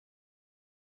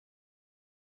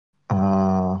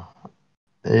 uh,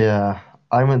 yeah,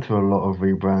 I went through a lot of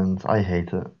rebrands. I hate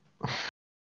it.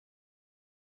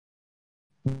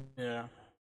 Yeah.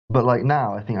 But like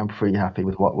now, I think I'm pretty happy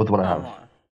with what I Oh have. my.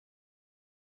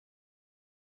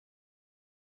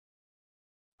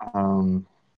 Um,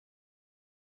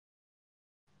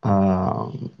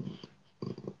 um,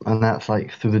 and that's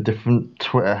like through the different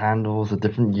Twitter handles, the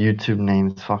different YouTube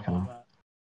names. Fucking Love hell. that.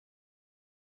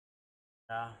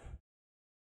 Yeah.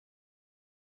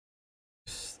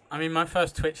 I mean, my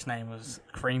first Twitch name was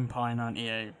Cream Pie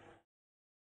 98.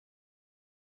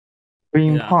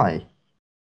 Cream Yeah. pie.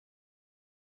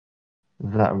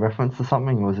 Is that a reference to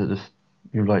something, or was it just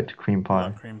you liked cream I pie?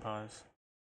 like cream pies.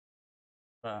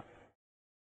 But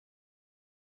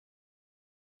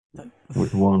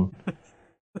Which one?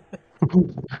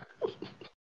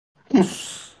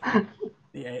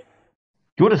 yeah,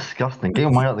 You're disgusting. Get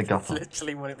your mind out the that's gutter.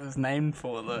 literally what it was named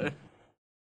for, though.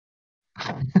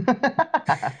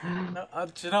 No,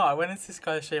 do you know? I went into this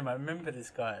guy's stream. I remember this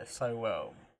guy so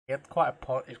well. He's quite a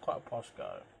posh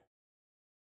guy.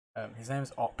 His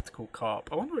name's Optical Carp.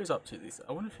 I wonder what he's up to these.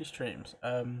 I wonder if he streams.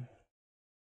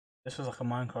 This was like a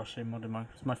Minecraft stream, modern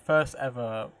Minecraft. It's my first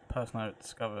ever person I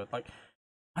discovered. Like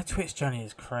my Twitch journey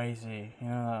is crazy. You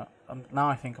know, now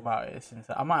I think about it, it's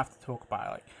insane. I might have to talk about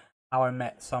it, like how I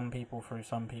met some people through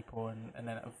some people, and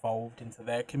then evolved into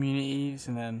their communities,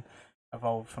 and then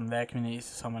evolved from their communities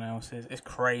to someone else's. It's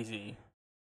crazy.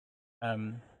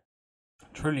 Um,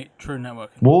 true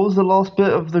networking. What was the last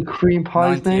bit of the cream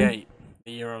pie's name? 98,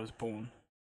 the year I was born.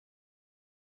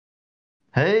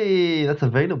 Hey, that's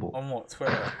available. On what,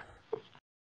 Twitter?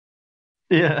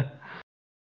 Yeah.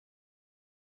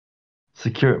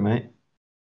 Secure it, mate.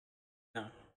 No,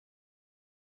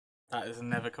 that is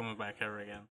never coming back ever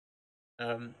again.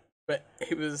 But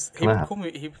he Can I would have call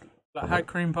me. He would like, it? "Hi,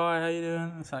 cream pie, how you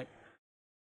doing?" It's like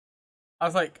I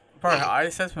was like, bro. I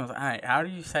said to him, I was like, "Hey, how do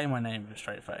you say my name with a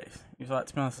straight face?" He was like,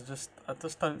 "To be honest, I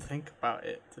just don't think about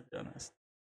it. To be honest."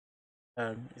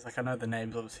 He's like, "I know the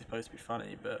name's obviously supposed to be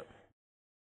funny, but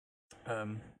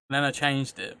then I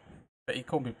changed it, but he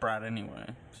called me Brad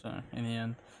anyway. So in the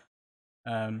end,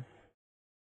 um,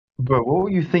 Bro, what were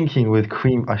you thinking with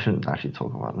cream? I shouldn't actually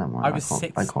talk about that, man. I I was can't.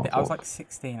 I six. can't I was talk. like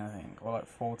 16, I think, or like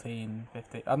 14,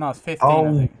 15. Oh no, I was 15,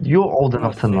 I Oh, think. you're old I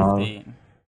enough was to know. 15.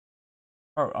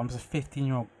 Bro, I was a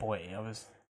 15-year-old boy.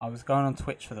 I was going on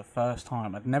Twitch for the first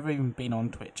time. I'd never even been on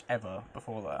Twitch ever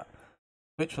before that.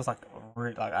 Twitch was like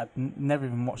really like never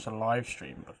even watched a live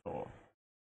stream before.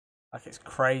 Like it's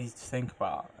crazy to think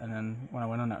about. And then when I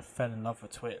went on it, I fell in love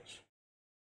with Twitch.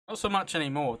 Not so much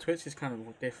anymore. Twitch is kind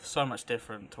of so much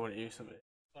different to what it used to be.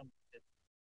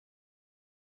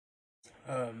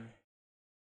 Um,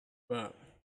 but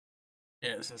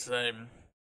yeah, it's insane.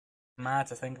 Mad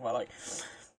to think about. Like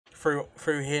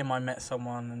through him, I met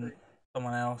someone and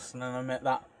someone else, and then I met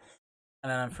that.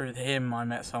 And then through him, I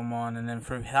met someone, and then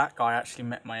through that guy, I actually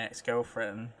met my ex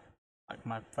girlfriend, like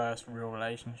my first real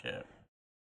relationship.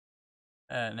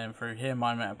 And then through him,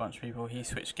 I met a bunch of people. He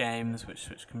switched games, which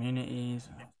switched communities.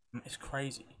 It's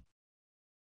crazy,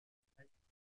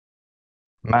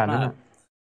 Man, isn't mad. it?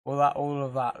 All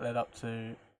of that led up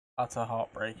to utter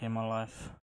heartbreak in my life.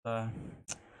 So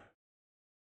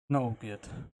not all good,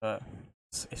 but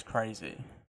it's crazy,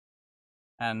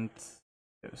 and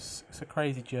it's a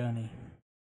crazy journey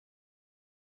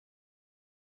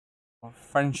of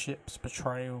friendships,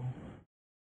 betrayal,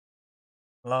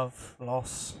 love,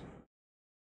 loss.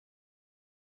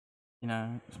 You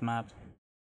know, it's mad.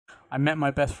 I met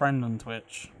my best friend on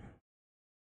Twitch.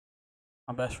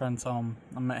 My best friend Tom.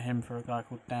 I met him through a guy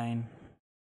called Dane.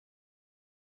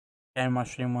 Came on my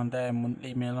stream one day and wouldn't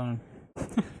leave me alone.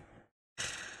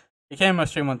 He came on my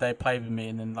stream one day, played with me,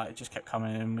 and then like just kept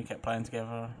coming in. We kept playing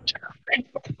together.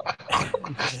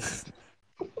 Just,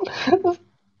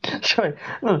 Sorry,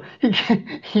 no,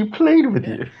 he played with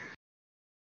yeah. you.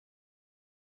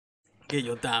 Get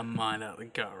your damn mind out of the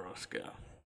gutter, Oscar.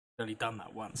 Only done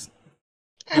that once.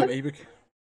 No, but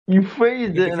You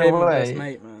phrased he it in a became my best way.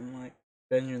 mate, man. Like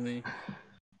genuinely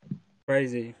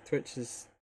crazy. Twitch has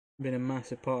been a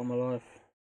massive part of my life.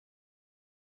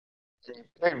 You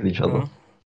played with each other, Huh?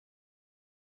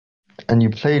 and you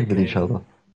played with each Occasionally. other.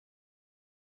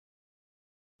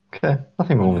 Okay,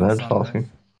 nothing wrong Only with on that. Just Sundays.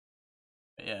 asking.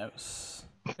 But yeah, it was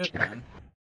good, man.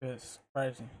 It's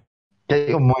crazy. Get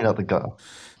your mind out the gutter.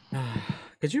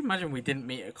 Could you imagine we didn't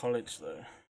meet at college though?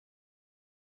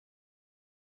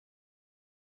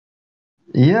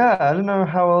 Yeah, I don't know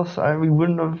how else. We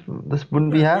wouldn't have. This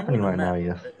wouldn't be We happening wouldn't have right now. met, I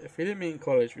bro. guess. If we didn't meet in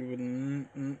college, we wouldn't.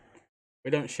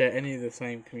 We don't share any of the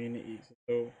same communities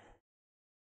at all.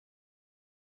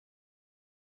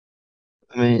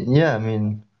 I mean, yeah. I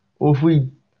mean, or if we,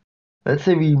 let's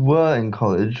say we were in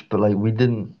college, but like we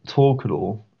didn't talk at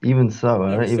all. Even so, I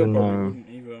Yeah, we don't still even probably know. wouldn't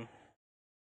either.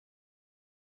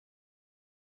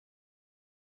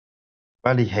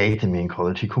 Bradley hated me in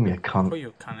college. He called me a I call cunt. you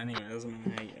a cunt anyway, doesn't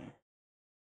mean I hate you.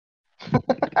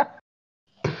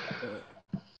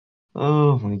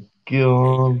 Oh my Hate you,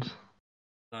 god.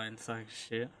 lying sack of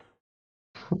shit.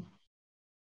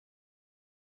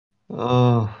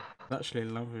 Oh, I'm actually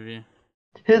in love with you.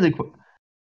 here's a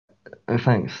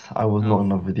thanks. I was not Oh. in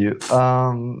love with you.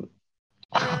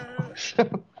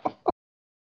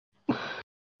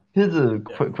 Here's a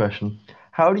Yeah. quick question.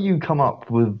 How do you come up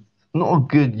with not a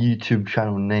good YouTube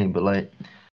channel name, but like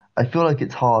I feel like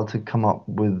it's hard to come up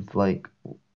with like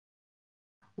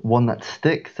one that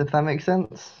sticks, if that makes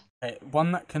sense. Okay,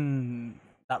 one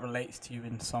that relates to you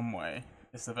in some way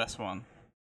is the best one.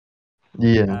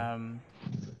 Yeah.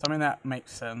 Something that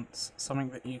makes sense, something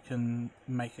that you can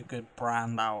make a good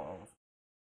brand out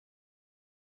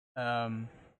of.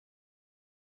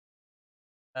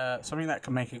 Something that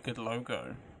can make a good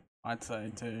logo, I'd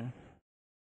say too.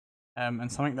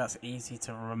 And something that's easy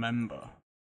to remember.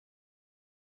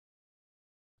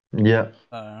 Yeah.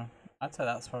 So I'd say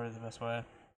that's probably the best way.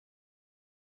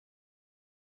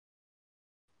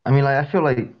 I mean, like I feel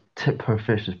like Tip Per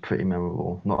Fish is pretty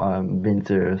memorable. Not being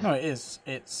serious. No, it is.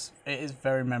 It is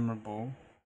very memorable.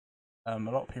 A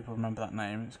lot of people remember that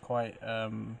name. It's quite.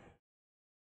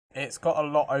 It's got a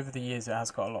lot over the years. It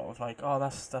has got a lot of like, oh,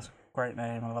 that's a great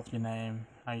name. I love your name.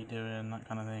 How you doing? That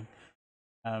kind of thing.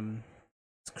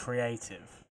 It's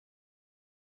creative.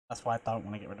 That's why I don't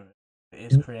want to get rid of it.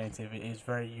 It is creative. It is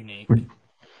very unique. Do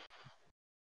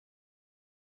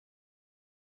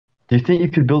you think you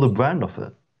could build a brand off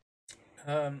it?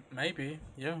 Maybe,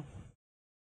 yeah.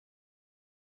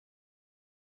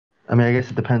 I mean, I guess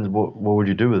it depends. What would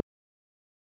you do with it?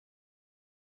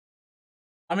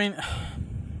 I mean,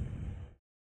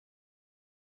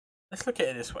 let's look at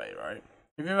it this way, right?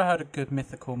 Have you ever heard of Good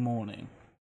Mythical Morning?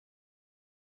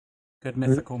 Good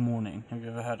Mythical Morning. Have you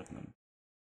ever heard of them?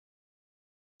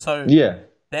 So Yeah,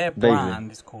 their vaguely.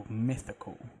 brand is called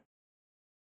Mythical.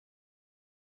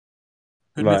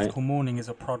 Good Right. Mythical Morning is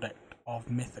a product of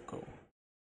Mythical.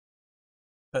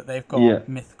 But they've Yeah. got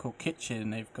Mythical Kitchen.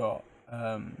 They've got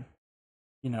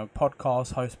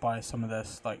podcasts hosted by some of their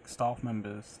like staff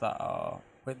members that are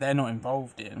but they're not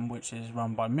involved in, which is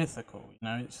run by Mythical.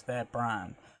 It's their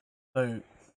brand. So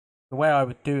the way I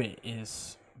would do it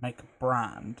is make a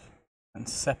brand and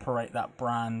separate that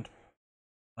brand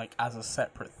like as a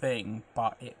separate thing,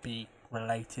 but it be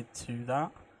related to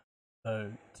that.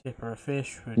 So Tipper a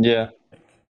Fish would Yeah.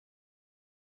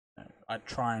 like, I'd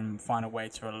try and find a way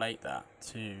to relate that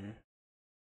to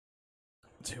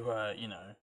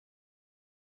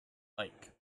like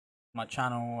my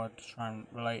channel. I'd try and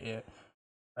relate it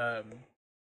to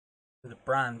the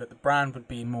brand, but the brand would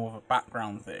be more of a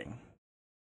background thing.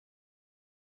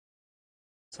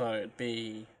 So it'd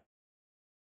be,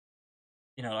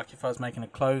 like if I was making a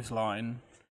clothesline,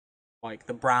 like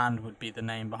the brand would be the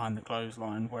name behind the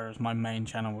clothesline, whereas my main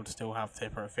channel would still have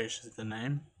Tipper a Fish as the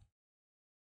name.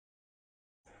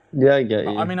 Yeah, I get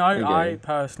But, you. I mean, I get I you.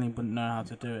 personally wouldn't know how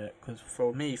to do it because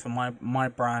for me, for my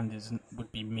brand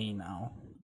would be me now.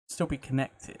 Still be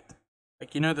connected.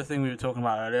 Like the thing we were talking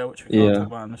about earlier, which we can't Yeah. talk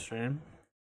about in the stream.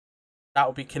 That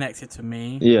would be connected to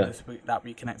me. Yeah. That would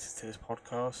be connected to this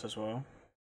podcast as well.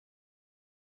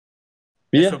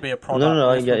 Yeah. This will be a product. No,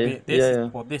 I This get will you. be this. Yeah, yeah.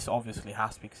 Well, this obviously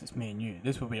has to because it's me and you.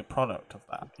 This will be a product of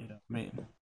that. You know what I mean?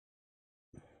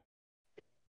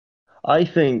 I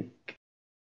think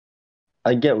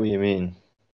I get what you mean.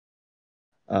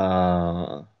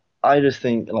 I just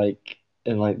think like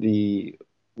in like the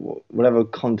whatever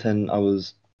content I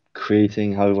was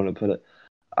creating, how you want to put it,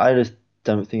 I just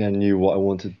don't think I knew what I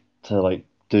wanted to like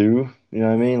do. You know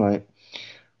what I mean? Like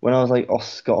when I was like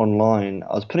Oscar Online,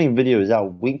 I was putting videos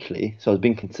out weekly, so I was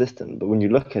being consistent. But when you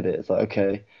look at it, it's like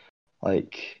okay,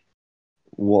 like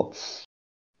what's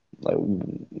like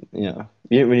you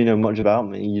didn't really know much about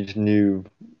me. You just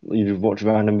watch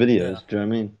random Yeah. videos. Do you know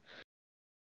what I mean?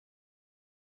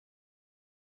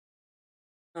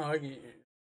 No, I get you.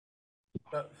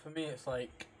 But for me, it's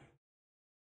like,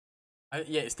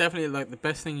 yeah, it's definitely like the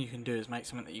best thing you can do is make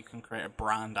something that you can create a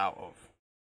brand out of.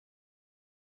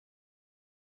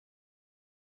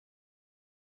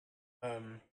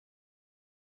 Um,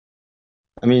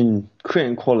 I mean,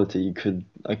 creating quality,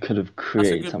 I could have that's a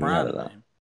created good something out of brand that. name.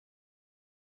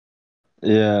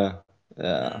 Yeah, You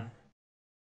yeah. know,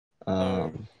 so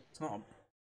Um, it's not.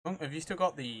 Have you still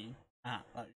got the app?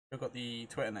 Like, you still got the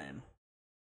Twitter name?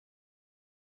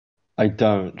 I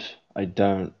don't. I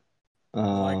don't. Because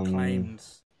I Um, claimed.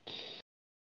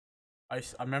 I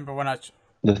remember when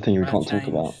the thing we when I can't talk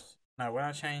about. changed. No, when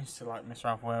I changed to like Mr.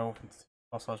 Raphael and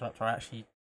Lost Raptor, I actually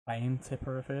claimed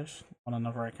Tipper a Fish on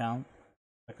another account.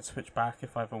 I could switch back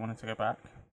if I ever wanted to go back.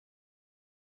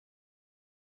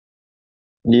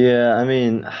 Yeah, I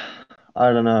mean,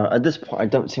 I don't know. At this point, I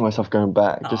don't see myself going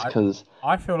back No, just because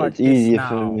I feel like it's this easier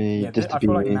for now. me Yeah, just to I be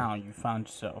feel like me. now you found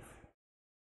yourself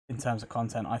in terms of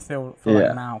content. I feel like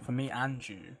Yeah, now for me and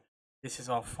you, this is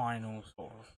our final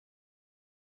sort of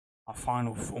our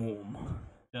final form.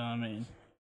 You know what I mean?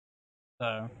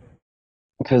 So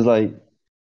because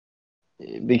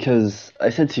because I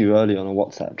said to you earlier on a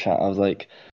WhatsApp chat, I was like,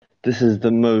 this is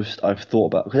the most I've thought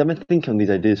about because I've been thinking on these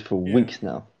ideas for yeah, weeks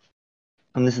now,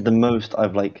 and this is the most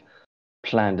I've like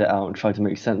planned it out and tried to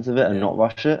make sense of it and yeah, not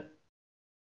rush it.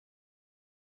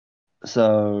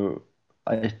 So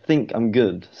I think I'm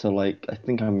good. So like I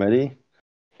think I'm ready,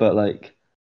 but like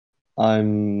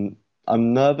I'm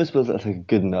I'm nervous, but that's like a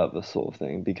good nervous sort of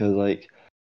thing because like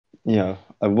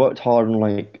I've worked hard on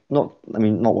like not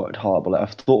worked hard, but like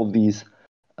I've thought of these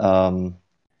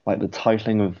like the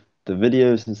titling of the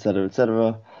videos, et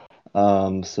cetera.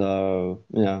 So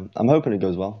yeah, I'm hoping it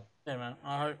goes well. yeah, man.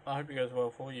 I hope it goes well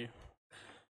for you.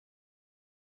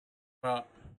 But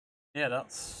yeah,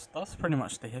 that's pretty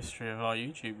much the history of our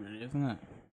YouTube, really, isn't it?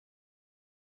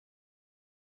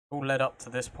 All led up to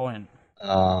this point.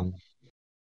 Um,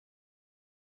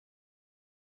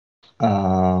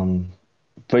 um,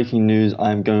 Breaking news: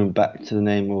 I'm going back to the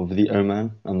name of the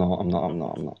Oman. I'm not. I'm not. I'm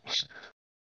not. I'm not.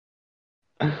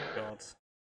 God,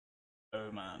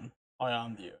 oh man, I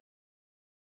am the.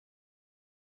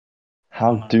 I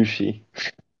How don't know. douchey.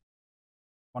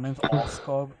 My name's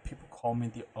Oscar, but people call me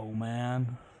the O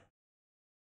man.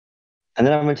 And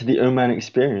then I went to the Oman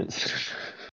experience.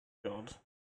 God.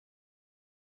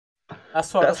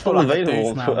 That's That's what still like a available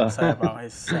douche on man would say Twitter. about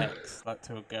his sex, like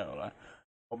to a girl, like,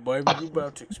 "Oh baby, you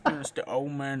about to experience the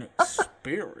old man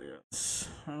experience."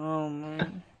 You know what I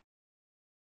mean?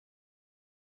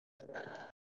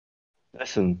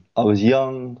 Listen, I was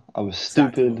young, I was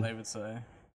Exactly what stupid. they would say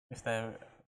if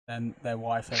their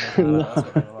wife ever heard that. That's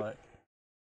what they No. were like.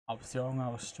 I was young, I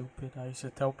was stupid. I used to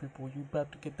tell people, "You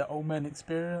about to get the old man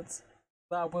experience."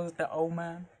 That was the old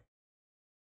man.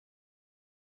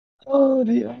 Oh,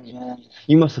 the Oman.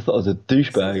 You must have thought I was a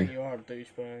I still think douchebag. you are a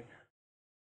douchebag.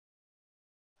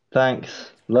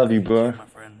 Thanks. Love Love you, you too, bro. my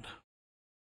friend.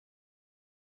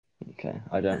 Okay,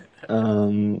 I don't.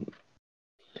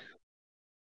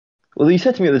 Well, you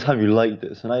said to me at the time you liked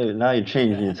this, and now you're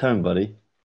changing your Yeah. tone, buddy.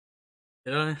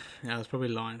 Did I? Yeah, I was probably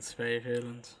lying to spare your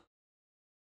feelings.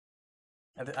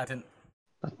 I didn't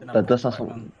have That much does not back then.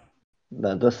 sound,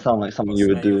 that does sound like something What, you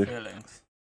would spare your do. feelings?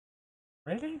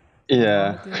 Really? Something I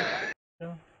Yeah. would do?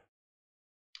 Yeah.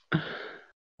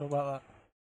 What about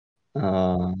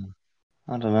Um,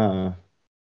 I don't know.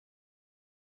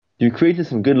 You created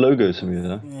some good logos for that? me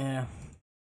though, Yeah,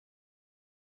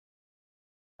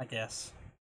 I guess.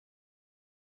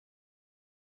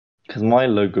 because my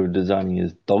logo designing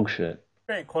is dog shit.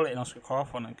 Great quality and Oscar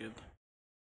Craft one are good.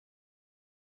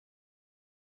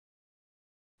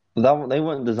 They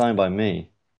weren't designed by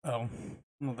me. Oh,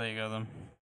 well, there you go then.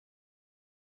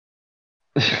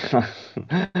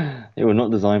 They were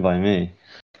not designed by me.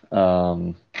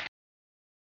 Um,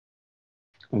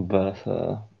 but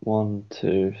one,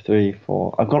 two, three,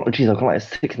 four. I've got like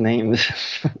six names.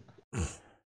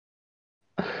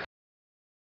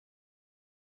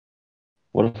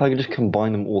 What if I could just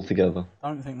combine them all together? I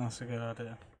don't think that's a good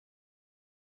idea.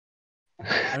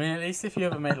 I mean, at least if you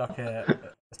ever made like a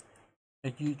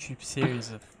YouTube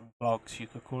series of vlogs, you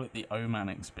could call it the Oman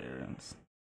Experience.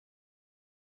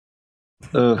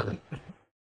 Ugh,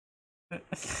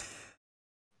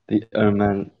 the oh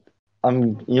man.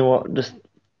 You know what? Just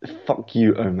fuck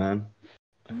you, oh man.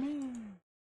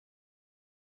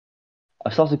 I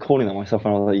started calling that myself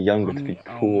when I was like younger to I'm be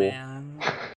the O cool. man.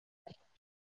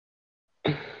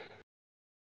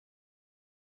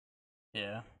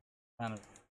 Yeah, kind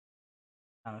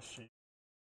of, stupid.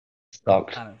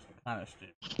 Sucked. Kind of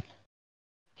stupid.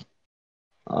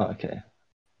 Oh, okay.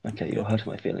 Okay, you're Good. hurting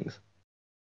my feelings.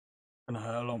 Gonna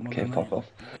hurt a lot more Okay, than that, fuck you off.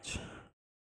 bitch.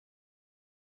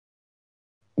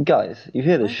 Guys, you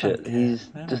hear this They don't shit? care.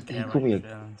 They don't He care called about me your a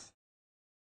feelings.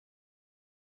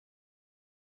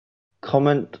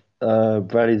 comment.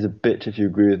 Bradley's a bitch if you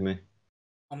agree with me.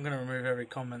 I'm gonna remove every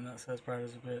comment that says Brad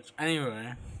is a bitch.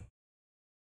 Anyway,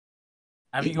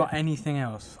 have you Yeah. got anything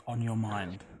else on your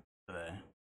mind today?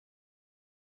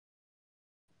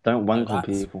 Don't No, wank on that's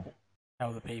people.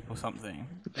 tell the people something.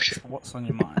 It's what's on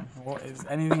your mind. What is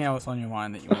anything else on your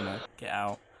mind that you want to get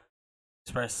out,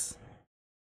 express?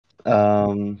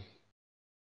 Um,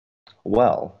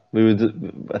 well,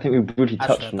 I think we briefly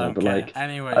Actually, I touched on it, don't but care. like, I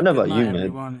Anyway, don't know good about you, night, mate.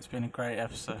 everyone. It's been a great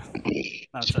episode.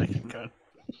 No, I'm joking. Good.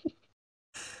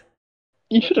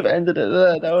 You should have ended it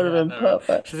there. That would have been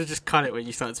perfect. Should have just cut it when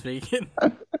you started speaking.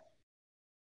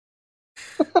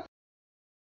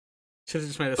 Should have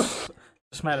just made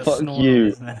a Fuck snore you.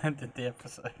 noise and then ended the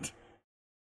episode.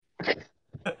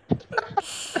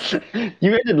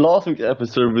 You ended last week's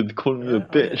episode with calling me a Yeah,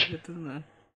 bitch. yeah, didn't I?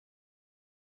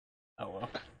 Oh well.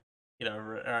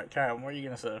 Alright, carry on. What are you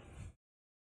gonna say?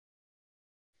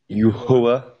 You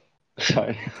whore.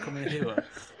 Sorry. Call me a hooer.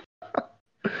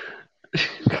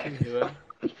 You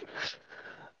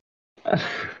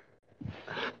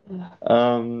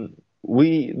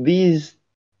hooer. These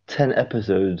 10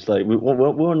 episodes, like we're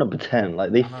on number 10.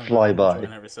 Like they I know, fly man, I'm by.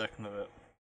 enjoying every second of it.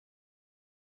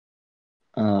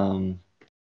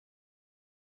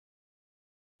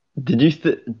 Did you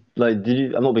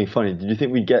I'm not being funny. Did you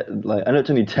think we'd get like? I know it's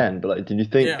only 10, but like, did you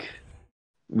think Yeah.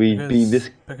 we'd be this?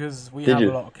 Because we Did have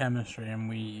you? a lot of chemistry and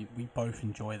we both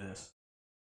enjoy this.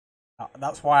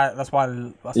 That's why I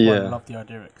Yeah. loved the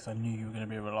idea of it, because I knew you were going to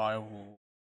be a reliable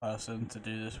person to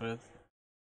do this with.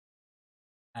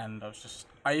 And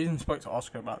I even spoke to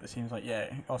Oscar about this. He was like,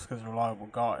 "Yeah, Oscar's a reliable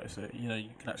guy, so you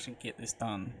can actually get this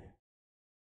done."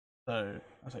 So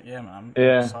I was like, "Yeah, man, I'm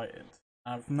Yeah. excited."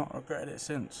 I've not regretted it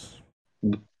since.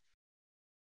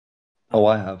 Oh,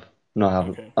 I have. No, I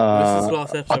haven't. Okay. Well, this is the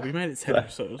last episode. We made it 10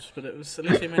 episodes, but at least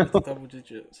we made it to double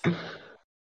digits.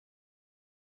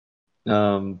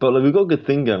 But like we've got a good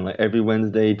thing going. Like every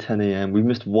Wednesday, 10 a.m. We've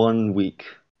missed 1 week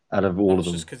out of all of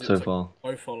them so far.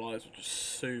 Both our lives were just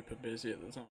super busy at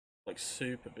the time. Like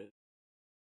super busy.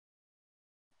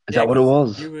 Is that what it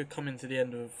was? You were coming to the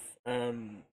end of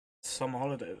summer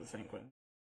holidays, I think.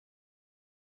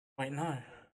 Wait, no.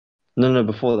 No,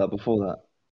 before that.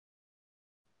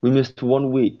 We missed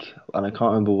 1 week, and I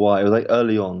can't remember why. It was like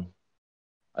early on.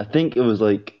 I think it was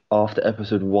like after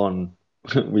episode 1,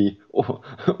 we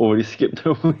already skipped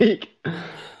a week.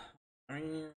 I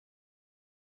mean,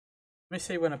 let me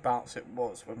see whenabouts it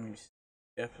was when we skipped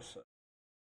the episode.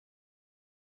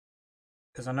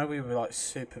 Because I know we were like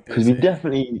super busy. Because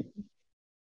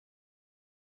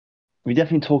we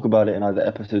definitely talk about it in either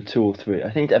episode 2 or 3.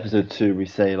 I think it's episode 2 we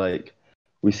say like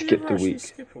we skipped a week.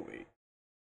 Skip a week.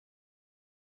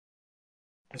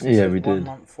 Yeah, we did. 1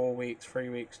 month, 4 weeks, 3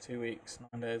 weeks, 2 weeks,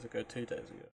 9 days ago, 2 days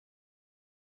ago.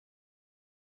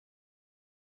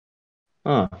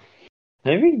 Oh,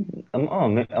 maybe.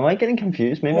 Am I getting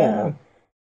confused? Maybe I am.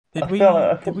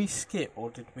 Did we skip or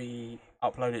did we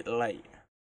upload it late?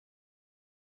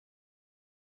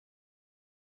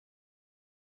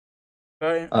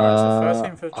 So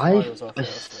 13th of July was our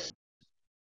first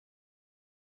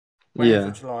one. 20th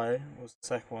of July was the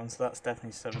second one, so that's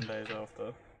definitely 7 days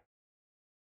after.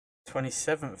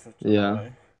 27th of July. Yeah.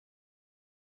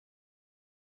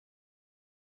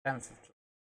 10th of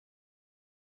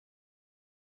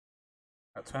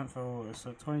July. 10th of August,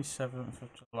 so 27th of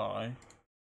July.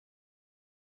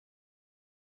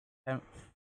 10th.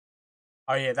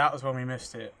 Oh yeah, that was when we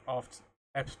missed it.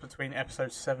 Between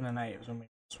episodes 7 and 8 was when we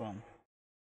missed one.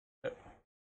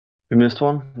 We missed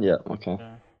one? Yeah, okay.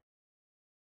 Yeah.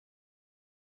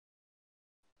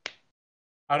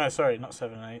 Oh no, sorry, not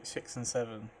 7 and 8, 6 and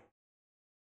 7.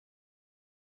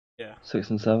 Yeah. 6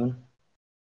 and 7?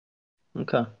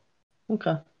 Okay.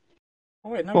 Oh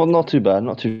wait, no. Well, not too bad,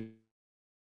 not too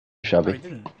shabby. No, we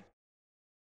didn't.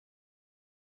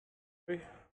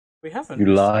 We haven't.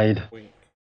 You lied.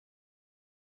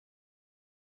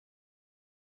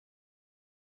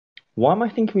 Why am I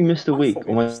thinking we missed a week?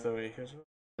 Or missed the week as well.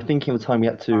 I'm thinking of the time we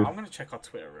had to. I'm gonna check our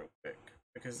Twitter real quick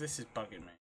because this is bugging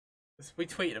me. We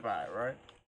tweeted about it, right?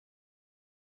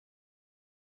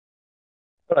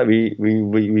 Like we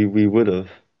would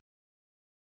have.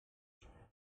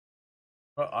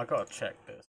 But I gotta check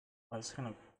this. It's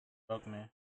gonna bug me.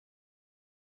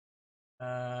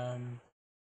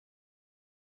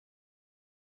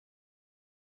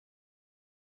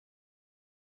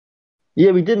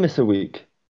 Yeah, we did miss a week.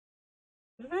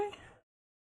 Did we?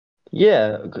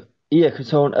 Yeah, Cause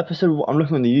so on episode, I'm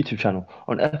looking on the YouTube channel.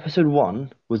 On episode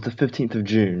 1 was the 15th of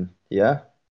June. Yeah.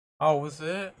 Oh, was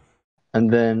it?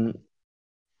 And then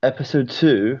episode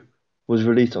 2 was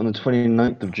released on the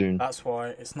 29th of June. That's why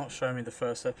it's not showing me the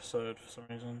first episode for some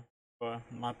reason. Well,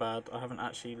 my bad. I haven't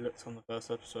actually looked on the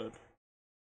first episode.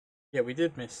 Yeah, we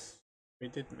did miss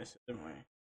it, didn't we?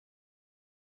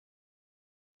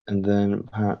 And then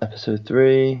episode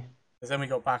 3. Because then we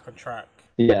got back on track.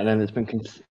 Yeah, and then it's been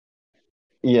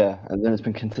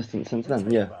consistent since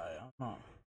then. Yeah.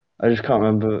 I just can't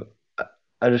remember.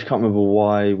 I just can't remember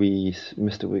why we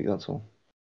missed a week. That's all.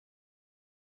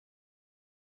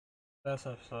 First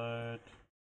episode.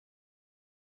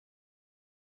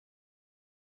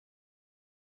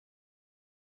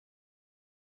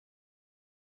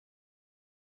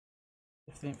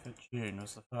 15th of June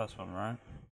was the first one, right?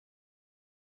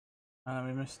 And then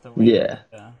we missed the week. Yeah.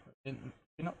 Yeah. Did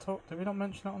we not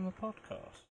mention it on the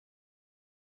podcast?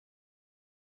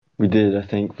 We did. I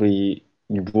think you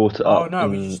brought it Oh up no,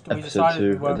 we in episode decided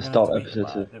we 2 at weren't the going to start of tweet episode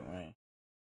about 2. it, didn't we?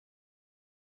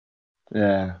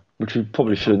 Yeah, which we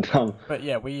probably should have done. But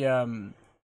yeah, we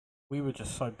were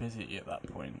just so busy at that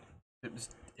point. It was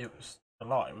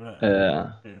July, wasn't it?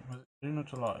 Yeah, June. Was it June or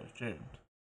July? It was June.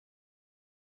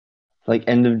 like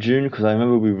end of June, because I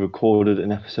remember we recorded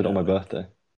an episode on my birthday.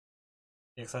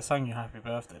 Yeah, because I sang you happy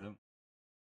birthday, didn't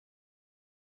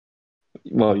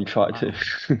Well, you tried to.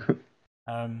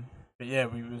 But yeah, I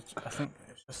think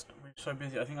we were so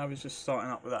busy. I think I was just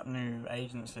starting up with that new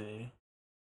agency,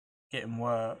 getting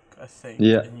work. I think.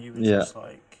 Yeah, And you were yeah. just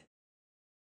like.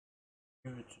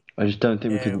 I just don't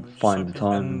think we could find the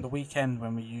time. And the weekend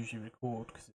when we usually record,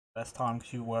 because it's the best time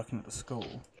because you're working at the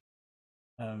school.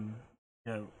 You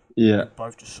know. Yeah. We were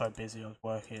both just so busy. I was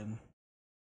working.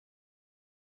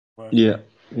 Yeah.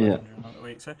 During another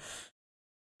week, so.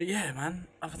 But yeah, man.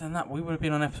 Other than that, we would have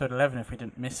been on episode 11 if we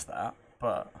didn't miss that.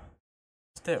 But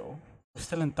still, we're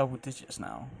still in double digits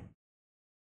now,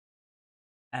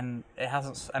 and it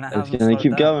hasn't. It's gonna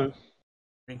keep going.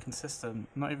 Being consistent.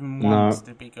 Not even once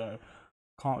did we go.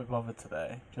 Can't be bothered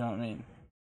today. Do you know what I mean?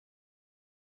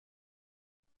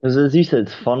 Because as you said,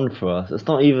 it's fun for us. It's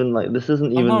not even like this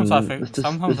isn't even. Sometimes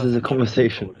this is a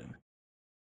conversation.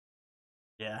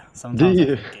 Yeah, sometimes Do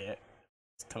you? I forget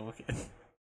talking.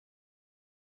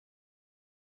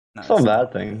 No, it's not a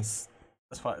bad thing. That's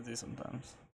what I do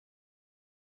sometimes.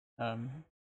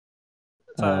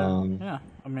 Yeah,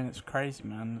 I mean it's crazy,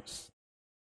 man.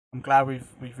 I'm glad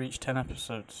we've reached 10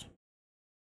 episodes.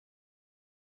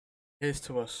 Here's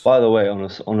to us. By the way, on a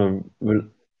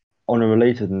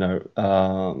related note,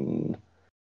 what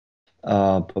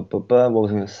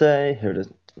was I going to say? Here it is.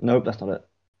 Nope, that's not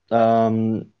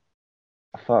it.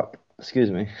 Fuck.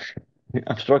 Excuse me.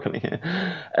 I'm struggling here.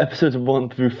 Episodes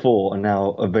 1 through 4 are now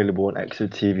available on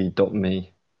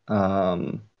exotv.me.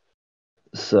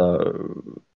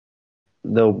 So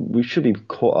we should be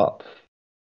caught up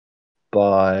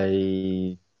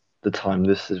by the time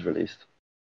this is released.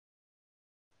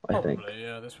 Probably, I think.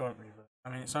 Yeah, this won't be. I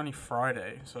mean, it's only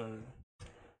Friday, so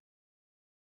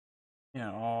you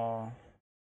know,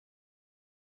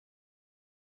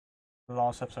 the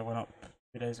last episode went up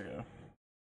 2 days ago.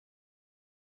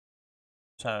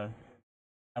 So,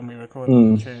 and we recorded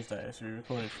on Tuesday, so we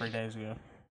recorded 3 days ago.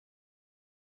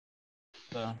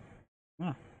 So,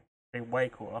 yeah, be way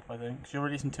caught up, I think. Because you're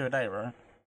releasing 2 a day, right?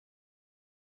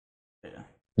 Yeah.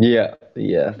 Yeah.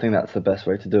 I think that's the best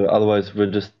way to do it. Otherwise, we're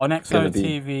just on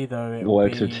XOTV though. It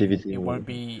won't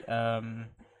be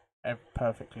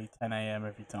perfectly 10 a.m.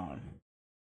 every time.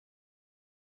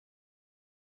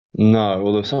 No,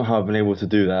 although somehow I've been able to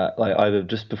do that, like either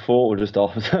just before or just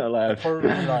after. Like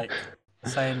probably like the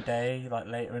same day, like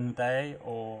later in the day,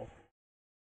 or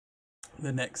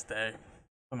the next day,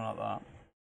 something like that.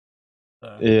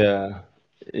 So.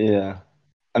 Yeah.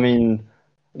 I mean,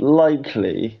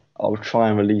 likely I'll try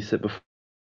and release it before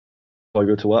I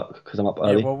go to work because I'm up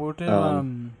early. Yeah, well,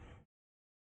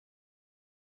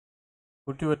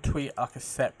 we'll do a tweet, like a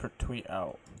separate tweet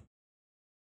out.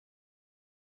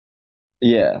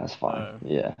 Yeah, that's fine.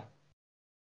 Yeah,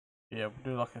 we'll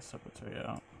do like a separate tweet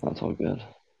out. That's all good.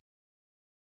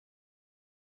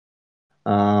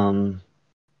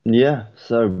 Yeah.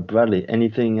 So Bradley,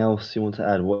 anything else you want to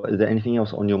add? Is there anything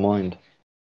else on your mind?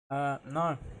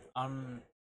 No.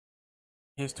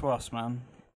 Here's to us, man.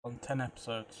 On 10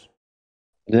 episodes.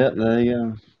 Yeah, there you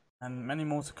go. And many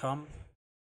more to come.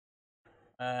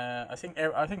 I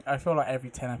feel like every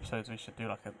 10 episodes we should do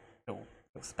like a little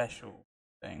special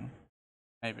thing,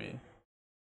 maybe.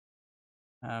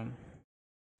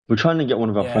 We're trying to get one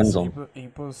of our friends on. He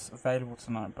was available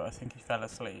tonight, but I think he fell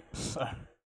asleep. So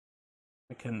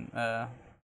we can, yeah.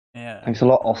 Thanks a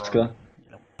lot, Oscar. You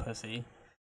little pussy.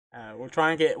 We'll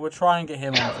try and get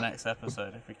him on the next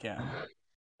episode if we can.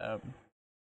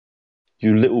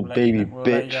 You little baby bitch. We'll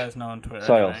let you guys know on Twitter.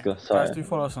 Sorry, anyway. Oscar. Sorry. Guys, do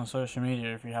follow us on social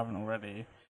media if you haven't already.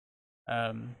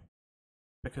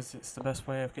 Because it's the best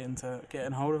way of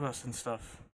getting hold of us and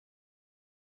stuff.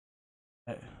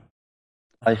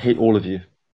 I hate all of you.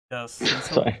 Yes. He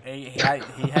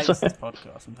hates this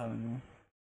podcast, I'm telling you.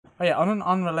 Oh yeah, on an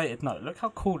unrelated note, look how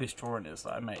cool this drawing is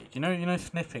that I made. You know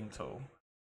sniffing tool?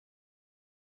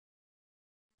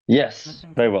 Yes,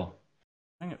 very well.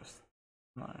 I think it was...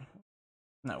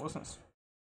 No, it wasn't.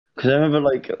 Because I remember,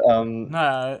 like,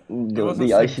 no,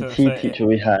 the ICT teacher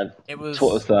we had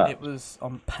taught us that. It was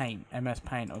on Paint, MS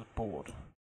Paint. I was bored.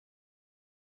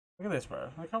 Look at this, bro.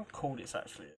 Look how cool this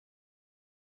actually is.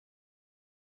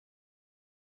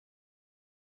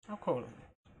 How cool.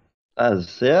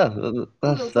 That's yeah, Cool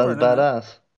that's little drawing, isn't it? badass.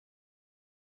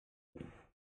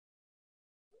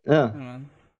 Yeah. Yeah,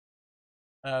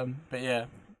 man. But yeah.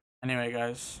 Anyway,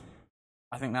 guys,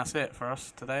 I think that's it for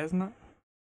us today, isn't it?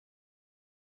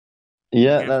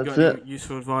 Yeah, Have you that's got any it.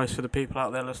 useful advice for the people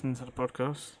out there listening to the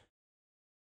podcast?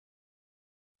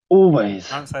 Always.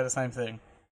 Don't say the same thing.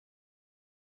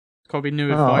 It's got to be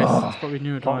new advice. It's Oh, got to be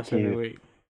new fuck advice every you. week.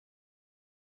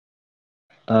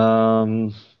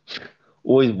 Um,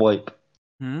 always wipe.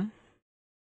 Hmm?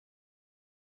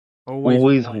 Always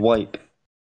Always wipe. wipe.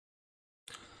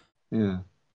 Yeah.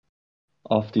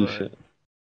 After you Bro, shit.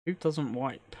 who doesn't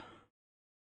wipe?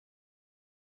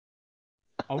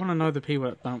 I want to know the people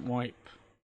that don't wipe.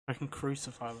 I can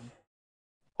crucify them.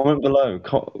 Comment below.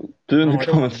 Do it in No, the I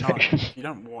don't comment want to know. section. If you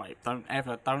don't wipe, don't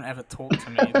ever talk to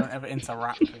me. Don't ever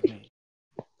interact with me.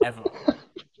 Ever.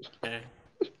 Okay?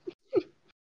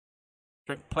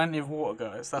 Drink plenty of water,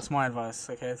 guys. That's my advice,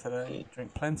 okay, today.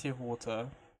 Drink plenty of water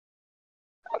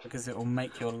because it will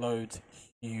make your load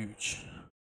huge.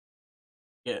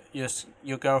 Yeah,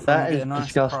 your girlfriend will That be is a nice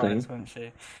disgusting. surprise, won't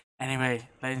she? Anyway,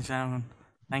 ladies and gentlemen,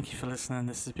 thank you for listening.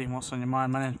 This has been What's on Your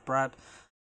Mind. My name's Brad.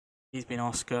 He's been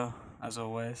Oscar, as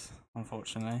always,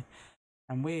 unfortunately.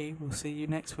 And we will see you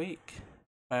next week.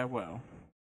 Farewell.